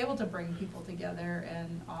really be able to bring people together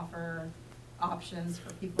and offer options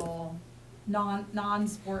for people,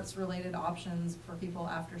 non-sports related options for people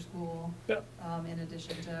after school, in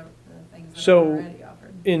addition to the things that are already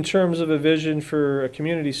offered. In terms of a vision for a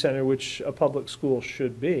community center, which a public school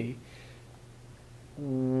should be,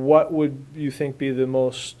 what would you think be the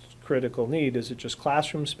most critical need? Is it just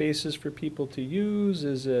classroom spaces for people to use?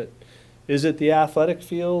 Is it the athletic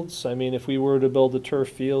fields? I mean, if we were to build a turf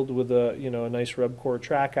field with a nice RubCore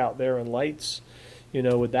track out there and lights, you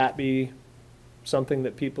know, would that be something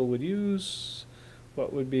that people would use?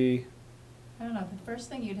 What would be? I don't know. The first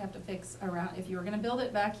thing you'd have to fix around, if you were going to build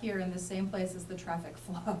it back here in the same place as the traffic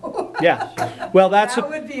flow. Yeah. Well, that's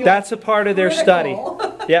a part of their study.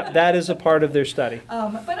 Yep, that is a part of their study.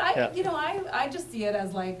 But I just see it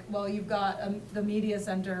as like, well, you've got the media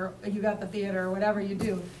center, you got the theater, whatever you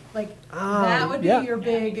do. Like that would be your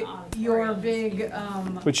big.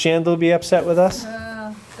 Would Chandler be upset with us?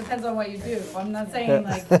 Depends on what you do. I'm not saying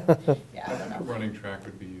like, I don't know. A running track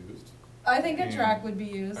would be used. I think a track would be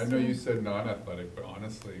used. I know you said non-athletic, but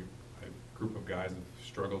honestly, a group of guys have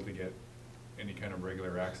struggled to get any kind of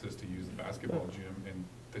regular access to use the basketball gym, and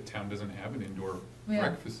the town doesn't have an indoor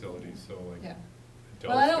rec facility, so like.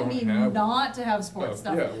 Well, I don't mean not to have sports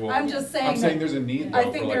stuff. I'm just saying. I'm saying there's a need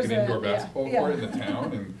though for like an indoor a basketball court in the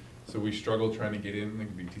town, and so we struggle trying to get in.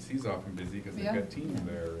 Like VTC's often busy because they've got teams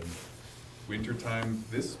there, and wintertime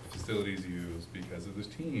this facility's used because of those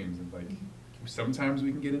teams, and like sometimes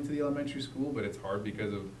we can get into the elementary school, but it's hard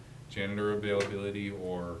because of janitor availability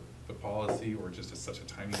or the policy or just such a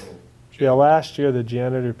tiny little gym. Yeah, last year the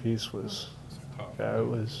janitor piece was tough. Yeah, it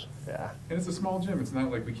was. Yeah. And it's a small gym. It's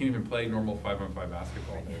not like we can't even play normal 5-on-5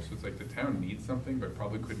 basketball there. So it's like the town needs something, but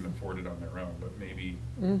probably couldn't afford it on their own. But maybe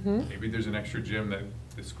there's an extra gym that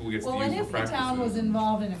the school gets to use for practices. Well, and if the town was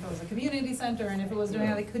involved, and if it was a community center, and if it was doing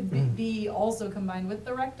that, it could be also combined with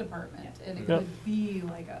the rec department, and it could be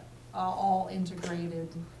like a all integrated.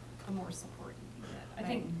 The more support you can get. I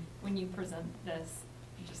think when you present this,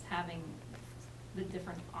 just having the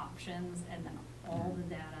different options and then all the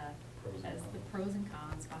data as the pros and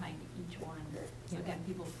cons behind each one, so again,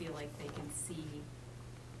 people feel like they can see,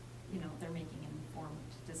 you know, they're making an informed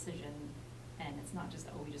decision, and it's not just,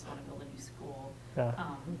 oh, we just want to build a new school. Yeah.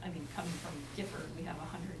 I mean, coming from Gifford, we have a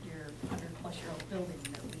 100-plus-year-old building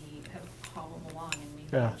that we have hobbled along, and we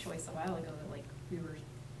made a choice a while ago that like we were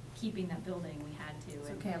keeping that building, we had to. It's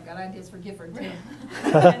okay, I've got ideas for Gifford too.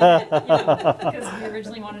 Because we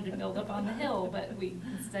originally wanted to build up on the hill, but we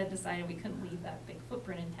instead decided we couldn't leave that big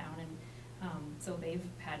footprint in town, and so they've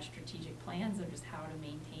had strategic plans of just how to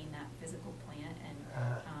maintain that physical plant. And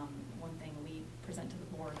one thing we present to the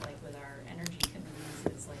board, like with our energy committees,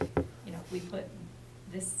 is like, you know, if we put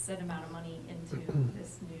this set amount of money into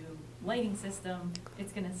this new lighting system,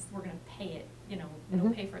 we're gonna pay it, you know, it'll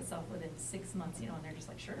pay for itself within 6 months, you know, and they're just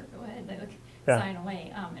like, sure, go ahead, they like sign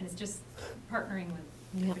away. And it's just partnering with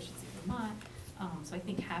Efficiency Vermont. So I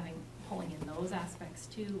think pulling in those aspects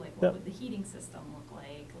too, like what would the heating system look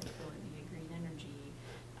like would it be a green energy?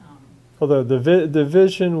 Although the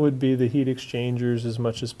vision would be the heat exchangers as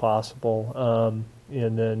much as possible,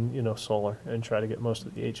 and then, you know, solar, and try to get most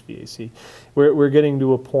of the HVAC. We're getting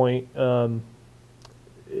to a point,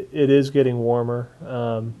 it is getting warmer.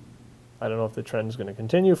 I don't know if the trend is going to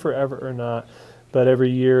continue forever or not, But every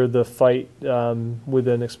year, the fight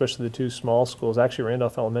within, especially the two small schools, actually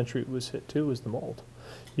Randolph Elementary was hit too, was the mold.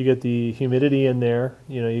 You get the humidity in there,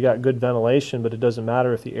 you know, you got good ventilation, but it doesn't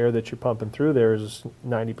matter if the air that you're pumping through there is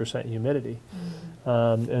 90% humidity.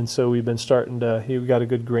 And so we've been starting to, we got a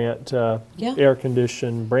good grant, Yeah. air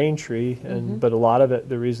conditioned Braintree, and Mhm. but a lot of it,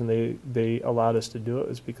 the reason they allowed us to do it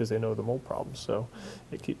is because they know the mold problem. So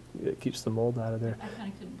it keeps the mold out of there. I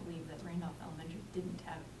kind of couldn't believe that Randolph Elementary didn't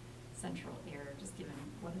have central air, just given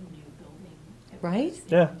what a new building it Right?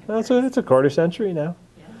 was. Yeah, it's a quarter century now.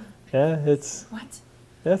 Yeah. Yeah, it's What?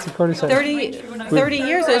 a quarter century. 30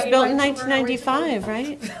 years, it was built in 1995,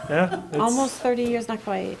 right? Yeah, it's- Almost 30 years, not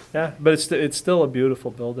quite. Yeah, but it's still a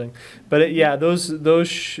beautiful building. But yeah, those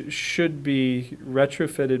should be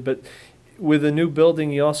retrofitted. But with a new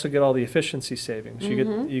building, you also get all the efficiency savings.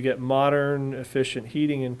 Mhm. You get modern, efficient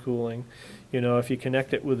heating and cooling. You know, if you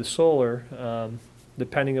connect it with the solar,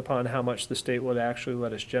 depending upon how much the state would actually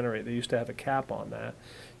let us generate, they used to have a cap on that.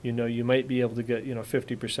 You know, you might be able to get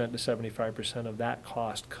 50% to 75% of that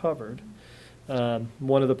cost covered.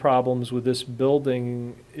 One of the problems with this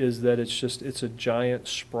building is that it's a giant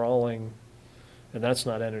sprawling, and that's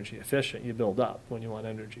not energy efficient. You build up when you want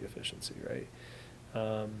energy efficiency, right?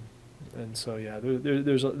 And so, yeah,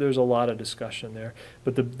 there's a lot of discussion there.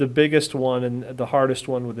 But the biggest one and the hardest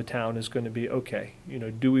one with the town is going to be, okay,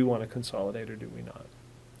 do we want to consolidate or do we not?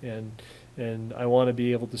 And I want to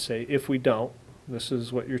be able to say, if we don't, this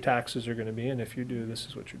is what your taxes are going to be, and if you do, this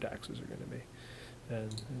is what your taxes are going to be.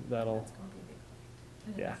 And that'll, That's gonna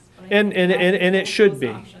be big. It yeah. is, but I And think it those should be.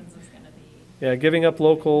 options is gonna be- yeah, giving up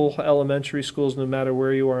local elementary schools, no matter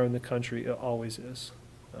where you are in the country, it always is.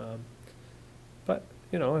 But,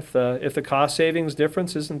 if the cost savings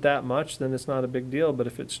difference isn't that much, then it's not a big deal. But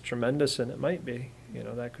if it's tremendous, and it might be,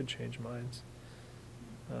 that could change minds.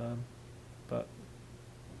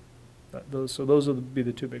 But those will be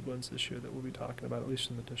the two big ones this year that we'll be talking about, at least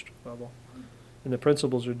in the district level. And the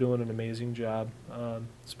principals are doing an amazing job,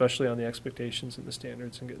 especially on the expectations and the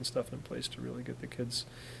standards and getting stuff in place to really get the kids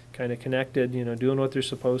kind of connected, doing what they're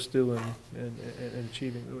supposed to and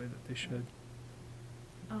achieving the way that they should.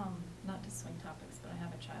 Not to swing topics, but I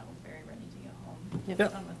have a child very ready to go home. Yep.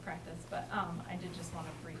 Yep. Done with practice, but I did just want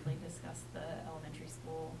to briefly discuss the elementary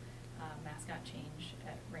school mascot change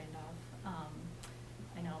at Randolph.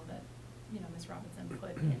 I know that, Ms. Robinson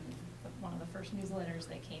put in one of the first newsletters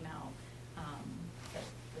that came out, that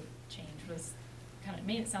the change was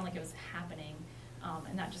made it sound like it was happening.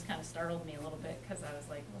 And that just kind of startled me a little bit, because I was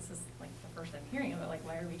like, well, this is like the first I'm hearing of it, like,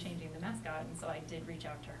 why are we changing the mascot? And so I did reach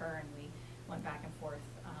out to her, and we went back and forth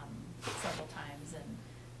several times, and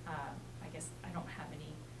I guess I don't have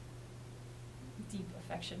any deep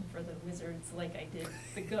affection for the Wizards like I did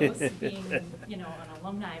the Ghosts, being, an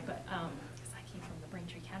alumni, but, because I came from the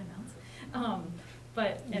Braintree Catamounts.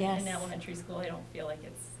 But in Yes. elementary school, I don't feel like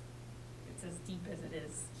it's as deep as it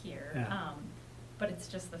is here. Yeah. But it's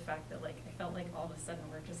just the fact that, like, I felt like all of a sudden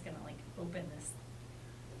we're just gonna, like, open this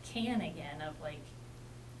can again of, like,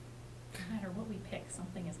 no matter what we pick,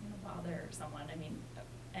 something is gonna bother someone. I mean,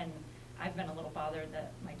 and I've been a little bothered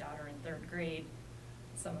that my daughter in 3rd grade,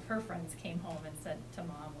 some of her friends came home and said to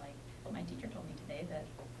mom, like, well, my teacher told me today that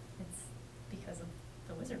it's because of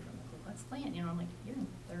the wizard from the Ku Klux Klan. I'm like, you're in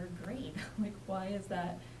 3rd grade. Like, why is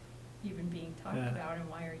that even being talked Yeah. about, and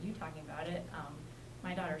why are you talking about it?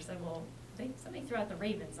 My daughter said, well, somebody threw out the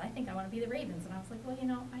Ravens. I think I want to be the Ravens. And I was like, well,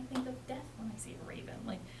 I think of death when I see a raven.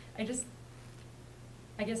 Like, I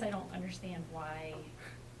guess I don't understand why.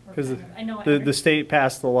 we're Because kind of- I know I the under- state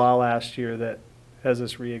passed the law last year that has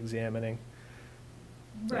us re-examining.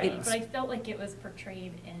 Right, It's- but I felt like it was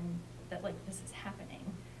portrayed in that, like, this is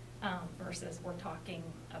happening, versus we're talking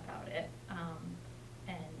about it.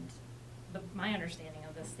 And my understanding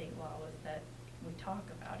of the state law was that we talk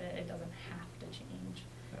about it, it doesn't have to change.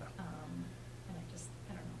 Yeah. And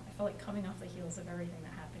I don't know, I felt like coming off the heels of everything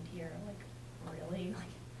that happened here, like, really, like,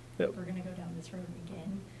 Yep. we're gonna go down this road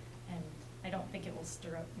again. And I don't think it will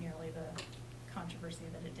stir up nearly the controversy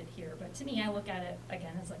that it did here. But to me, I look at it,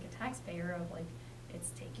 again, as like a taxpayer of, like,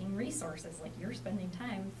 it's taking resources, like, you're spending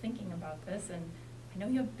time thinking about this, and I know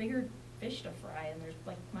you have bigger fish to fry, and there's,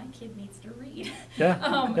 like, my kid needs to read. Yeah,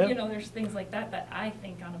 yeah. There's things like that I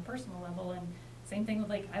think on a personal level, and same thing with,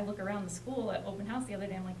 like, I look around the school at open house the other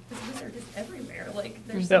day, I'm like, this wizard is everywhere, like,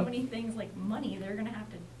 there's so Yeah. many things, like money, they're gonna have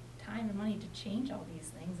to, time and money to change all these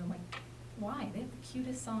things, I'm like, why? They have the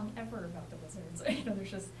cutest song ever about the wizards.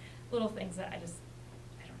 There's just little things that I don't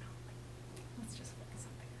know, like, let's just focus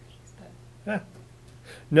on bigger things, but. Yeah.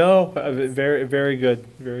 No, very, very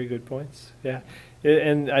good points. Yeah.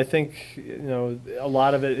 And I think, a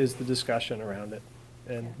lot of it is the discussion around it.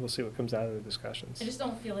 and Yeah. we'll see what comes out of the discussions. I just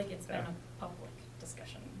don't feel like it's been Yeah. a public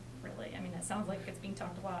discussion, really. I mean, it sounds like it's being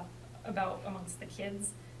talked a lot about amongst the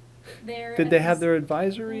kids there. Did at they have this their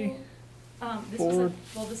advisory? board?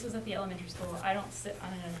 This was at the elementary school. I don't sit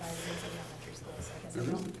on an advisory for the elementary school, so I guess I There is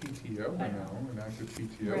don't. the PTO I now, know. an active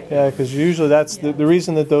PTO. Right. Yeah, because usually that's, the Yeah.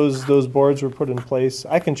 reason that those boards were put in place,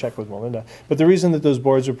 I can check with Melinda, but the reason that those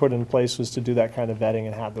boards were put in place was to do that kind of vetting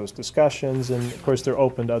and have those discussions, and of course, they're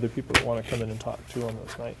open to other people that want to come in and talk too on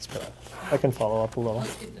those nights, but I can follow up a little. Well,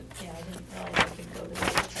 it's good to- Yeah, I didn't realize I could go there.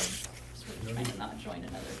 I was really trying to not join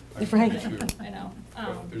another. I can Right. do too. I know.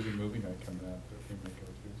 But there's a movie night coming up that we might go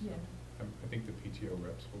to, so Yeah. I think the PTO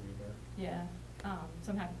reps will be there. Yeah,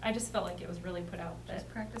 so I'm happy. I just felt like it was really put out that, Just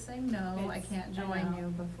practicing, no, I It's- can't I join know. you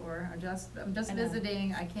before, I'm just I know.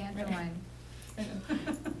 visiting, I can't Right. join.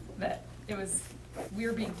 that it was, we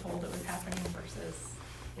were being told it was happening versus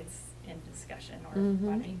it's in discussion, or why Mhm.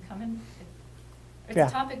 don't you come in? It's Yeah.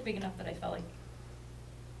 a topic big enough that I felt like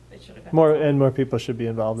it should have been. More, its own and more people should be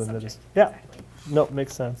involved in the, subject. yeah, Exactly. nope,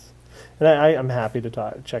 makes sense. And I'm happy to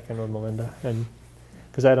talk, check in with Melinda, and,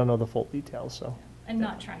 because I don't know the full details, so. And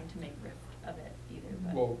not trying to make rift of it either,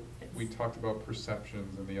 but. Well, we it's- talked about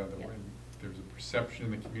perceptions and the other Yeah. way. There's a perception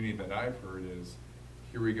in the community that I've heard is,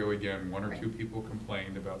 here we go again, one or Right. two people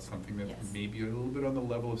complained about something that Yes. may be a little bit on the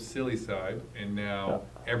level of silly side, and now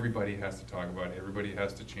everybody has to talk about it, everybody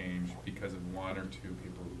has to change because of one or two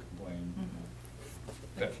people who complain.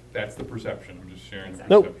 Mhm. That's the perception, I'm just sharing the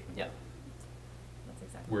Exactly. Nope. perception. Yep. That's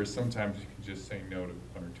exactly. Whereas sometimes you can just say no to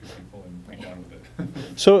one or two people and be Right. done with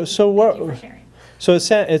it. So what? Thank you for sharing. So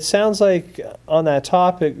it sounds like on that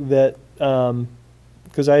topic that,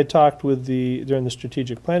 because I had talked with during the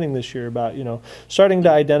strategic planning this year about, starting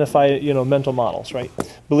to identify, mental models, right?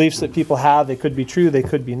 Beliefs that people have, they could be true, they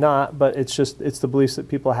could be not, but it's the beliefs that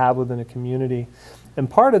people have within a community. And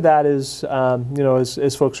part of that is,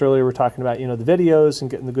 as folks earlier were talking about, the videos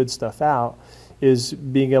and getting the good stuff out, is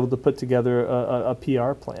being able to put together a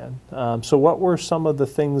PR plan. So what were some of the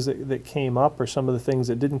things that came up, or some of the things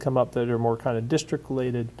that didn't come up that are more kind of district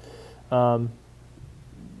related,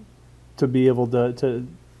 to be able to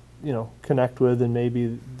connect with, and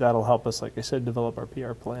maybe that'll help us, like I said, develop our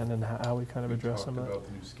PR plan and how we kind of address some of We that. talked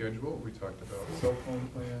about the new schedule, we talked about the cell phone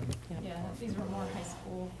plan, Yeah, these were more high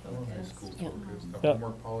school more high focused. school Yeah. focused, the Yeah.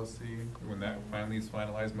 homework policy, when that finally is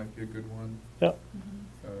finalized, might be a good one. Yep. Mhm.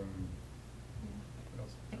 What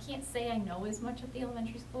else? I can't say I know as much at the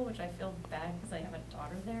elementary school, which I feel bad because I have a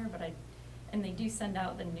daughter there, but and they do send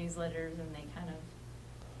out the newsletters and they kind of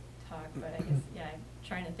talk, but I guess, yeah, I'm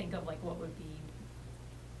trying to think of like what would be.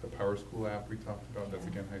 The Power School app we talked about, that's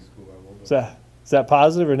again high school level. but- Is that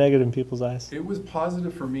positive or negative in people's eyes? It was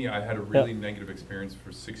positive for me. I had a really negative experience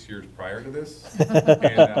for 6 years prior to this.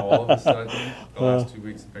 And now all of a sudden, the last 2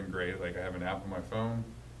 weeks have been great. Like, I have an app on my phone.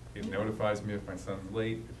 It notifies me if my son's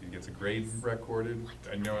late, if he gets a grade recorded.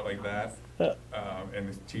 I know it like that. Yeah. And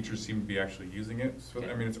the teachers seem to be actually using it. So,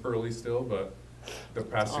 I mean, it's early still, but the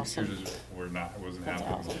past 6 years it wasn't That's happening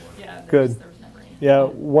awesome. before. Yeah, Good. there was never anything. Yeah,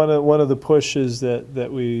 one of the pushes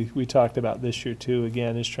that we talked about this year too,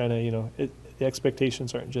 again, is trying to, the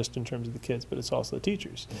expectations aren't just in terms of the kids, but it's also the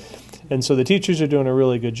teachers. And so the teachers are doing a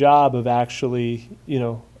really good job of actually,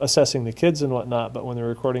 assessing the kids and whatnot, but when they're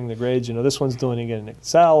recording the grades, this one's doing it in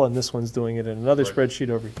Excel and this one's doing it in another Right. spreadsheet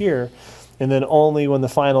over here. And then only when the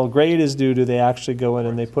final grade is due do they actually go in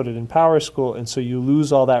and they put it in Power School, and so you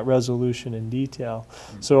lose all that resolution in detail.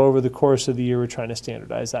 Mm-hmm. So over the course of the year, we're trying to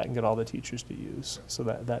standardize that and get all the teachers to use. So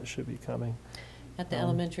that should be coming. At the Um,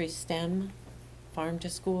 elementary STEM, farm to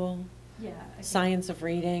school, Yeah. I think- science of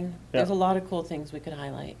reading, there's a lot of cool things we could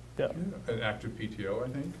highlight. Yeah. Yeah, an active PTO, I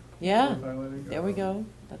think. Yeah, worth highlighting. there we go,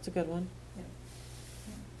 that's a good one. Yeah.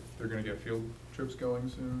 They're gonna get field trips going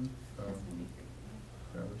soon. That's gonna be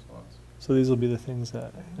great. Yeah, there's lots. So these will be the things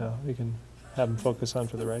that, we can have them focus on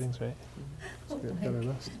for the writings, right? So we got our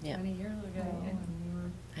list. Yeah. 20 years ago, when we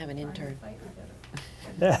were I have an trying to intern. fight together.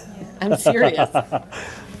 Yeah. I'm serious.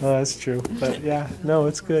 No, that's true, but yeah, no,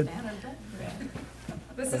 it's good.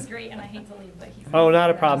 This is great, and I hate to leave, but he's. Oh, not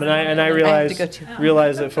a problem, and I I have to realize, go too.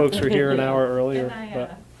 realize that folks were here an hour earlier, And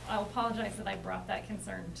but, I'll apologize that I brought that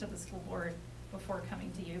concern to the school board before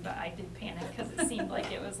coming to you, but I did panic because it seemed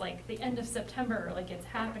like it was like the end of September, like it's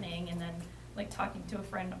happening, and then like talking to a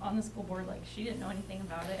friend on the school board, like she didn't know anything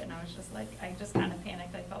about it, and I was just like, I just kind of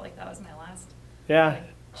panicked. I felt like that was my last yeah. like,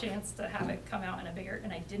 chance to have it come out in a bigger,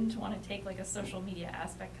 and I didn't want to take like a social media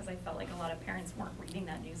aspect because I felt like a lot of parents weren't reading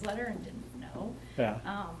that newsletter and didn't know. Yeah.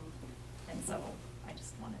 And so I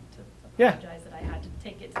just wanted to Yeah. apologize that I had to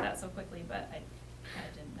take it to that so quickly, but I kind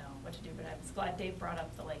of didn't know what to do. But I was glad Dave brought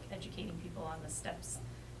up the like educating people on the steps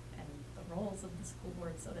and the roles of the school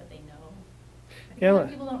board so that they know. I think Yeah, a lot of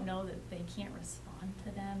like- people don't know that they can't respond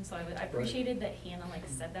to them, so I appreciated that Hannah like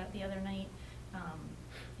said that the other night,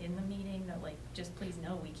 in the meeting, that like, just please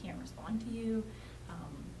know, we can't respond to you.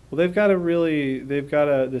 Well, they've got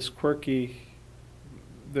this quirky,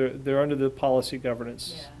 they're under the policy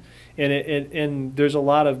governance. Yeah. And there's a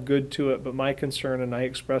lot of good to it, but my concern, and I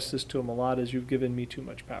express this to them a lot, is you've given me too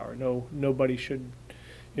much power. Nobody should,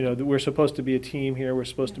 we're supposed to be a team here, we're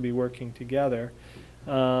supposed to be working together.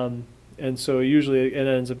 And so usually it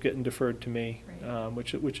ends up getting deferred to me, Right.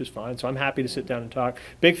 which is fine. So I'm happy to sit down and talk.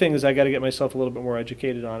 Big thing is I got to get myself a little bit more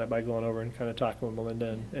educated on it by going over and kind of talking with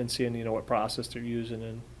Melinda and seeing, what process they're using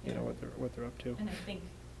and, Yeah. what they're up to. And I think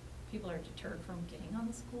people are deterred from getting on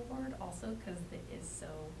the school board also because it is so,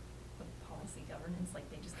 with policy governance, like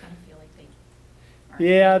they just kind of feel like they aren't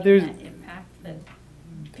Yeah, getting there's- that impact that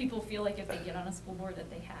people feel like if they get on a school board that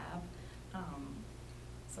they have.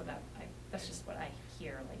 So that's just what I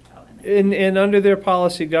hear, like, out in the. And under their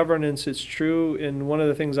policy governance, it's true, and one of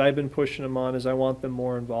the things I've been pushing them on is I want them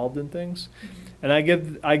more involved in things. Mhm. And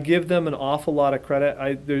I give them an awful lot of credit.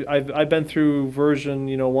 I've been through version,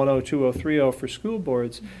 102, 030 for school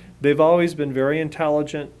boards. Mhm. They've always been very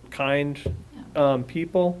intelligent, kind Yeah.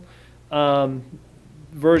 people.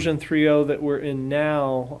 Version 3.0 that we're in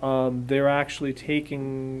now, they're actually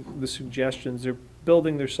taking the suggestions, they're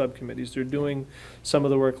building their subcommittees, they're doing some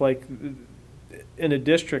of the work. Like in a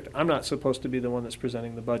district, I'm not supposed to be the one that's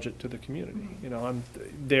presenting the budget to the community. I'm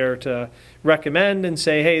there to recommend and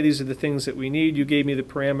say, hey, these are the things that we need. You gave me the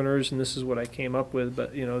parameters and this is what I came up with,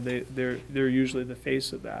 but they're usually the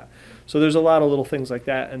face of that. So there's a lot of little things like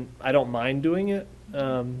that, and I don't mind doing it,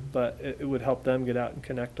 but it would help them get out and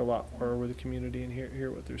connect a lot more with the community and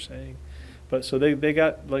hear what they're saying. But so they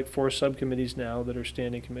got like 4 subcommittees now that are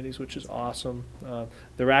standing committees, which is awesome.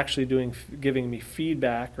 They're actually giving me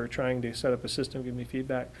feedback, or trying to set up a system, give me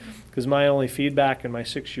feedback. Because my only feedback in my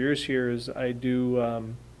 6 years here is I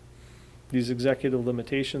do these executive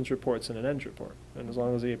limitations reports and an ends report. And as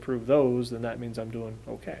long as they approve those, then that means I'm doing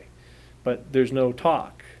okay. But there's no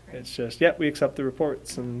talk. It's just, yep, we accept the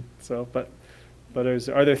reports. And so, but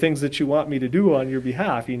are there things that you want me to do on your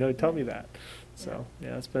behalf? Tell me that. So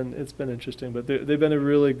yeah, it's been interesting, but they've been a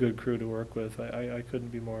really good crew to work with. I couldn't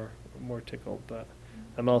be more tickled, but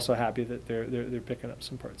I'm also happy that they're picking up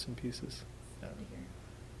some parts and pieces. Yeah. Good to hear.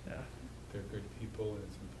 Yeah. They're good people, and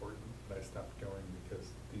it's important that I stopped going because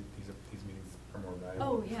these meetings are more valuable.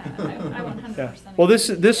 Oh, yeah, I 100%. Yeah. Well, this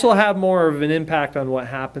will Yeah. have more of an impact on what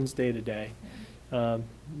happens day to day.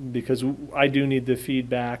 Because I do need the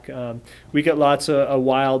feedback. We get lots of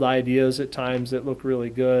wild ideas at times that look really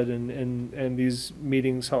good, and these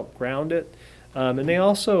meetings help ground it. And they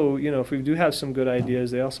also, if we do have some good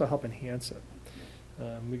ideas, they also help enhance it.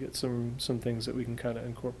 We get some things that we can kind of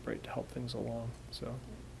incorporate to help things along. So.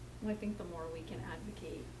 Well, I think the more we can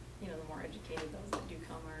advocate, the more educated those that do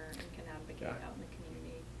come are and can advocate Yeah. out in the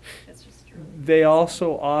community. It's just true. They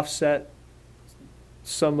also offset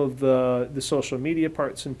some of the social media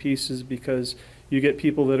parts and pieces, because you get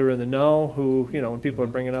people that are in the know who, when people are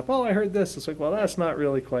bringing up, oh, I heard this, it's like, well, that's not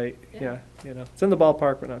really quite, Yeah. it's in the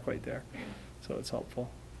ballpark, but not quite there. So it's helpful.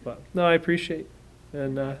 But no, I appreciate,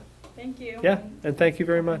 and Thank you. yeah, and thank you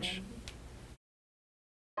very much.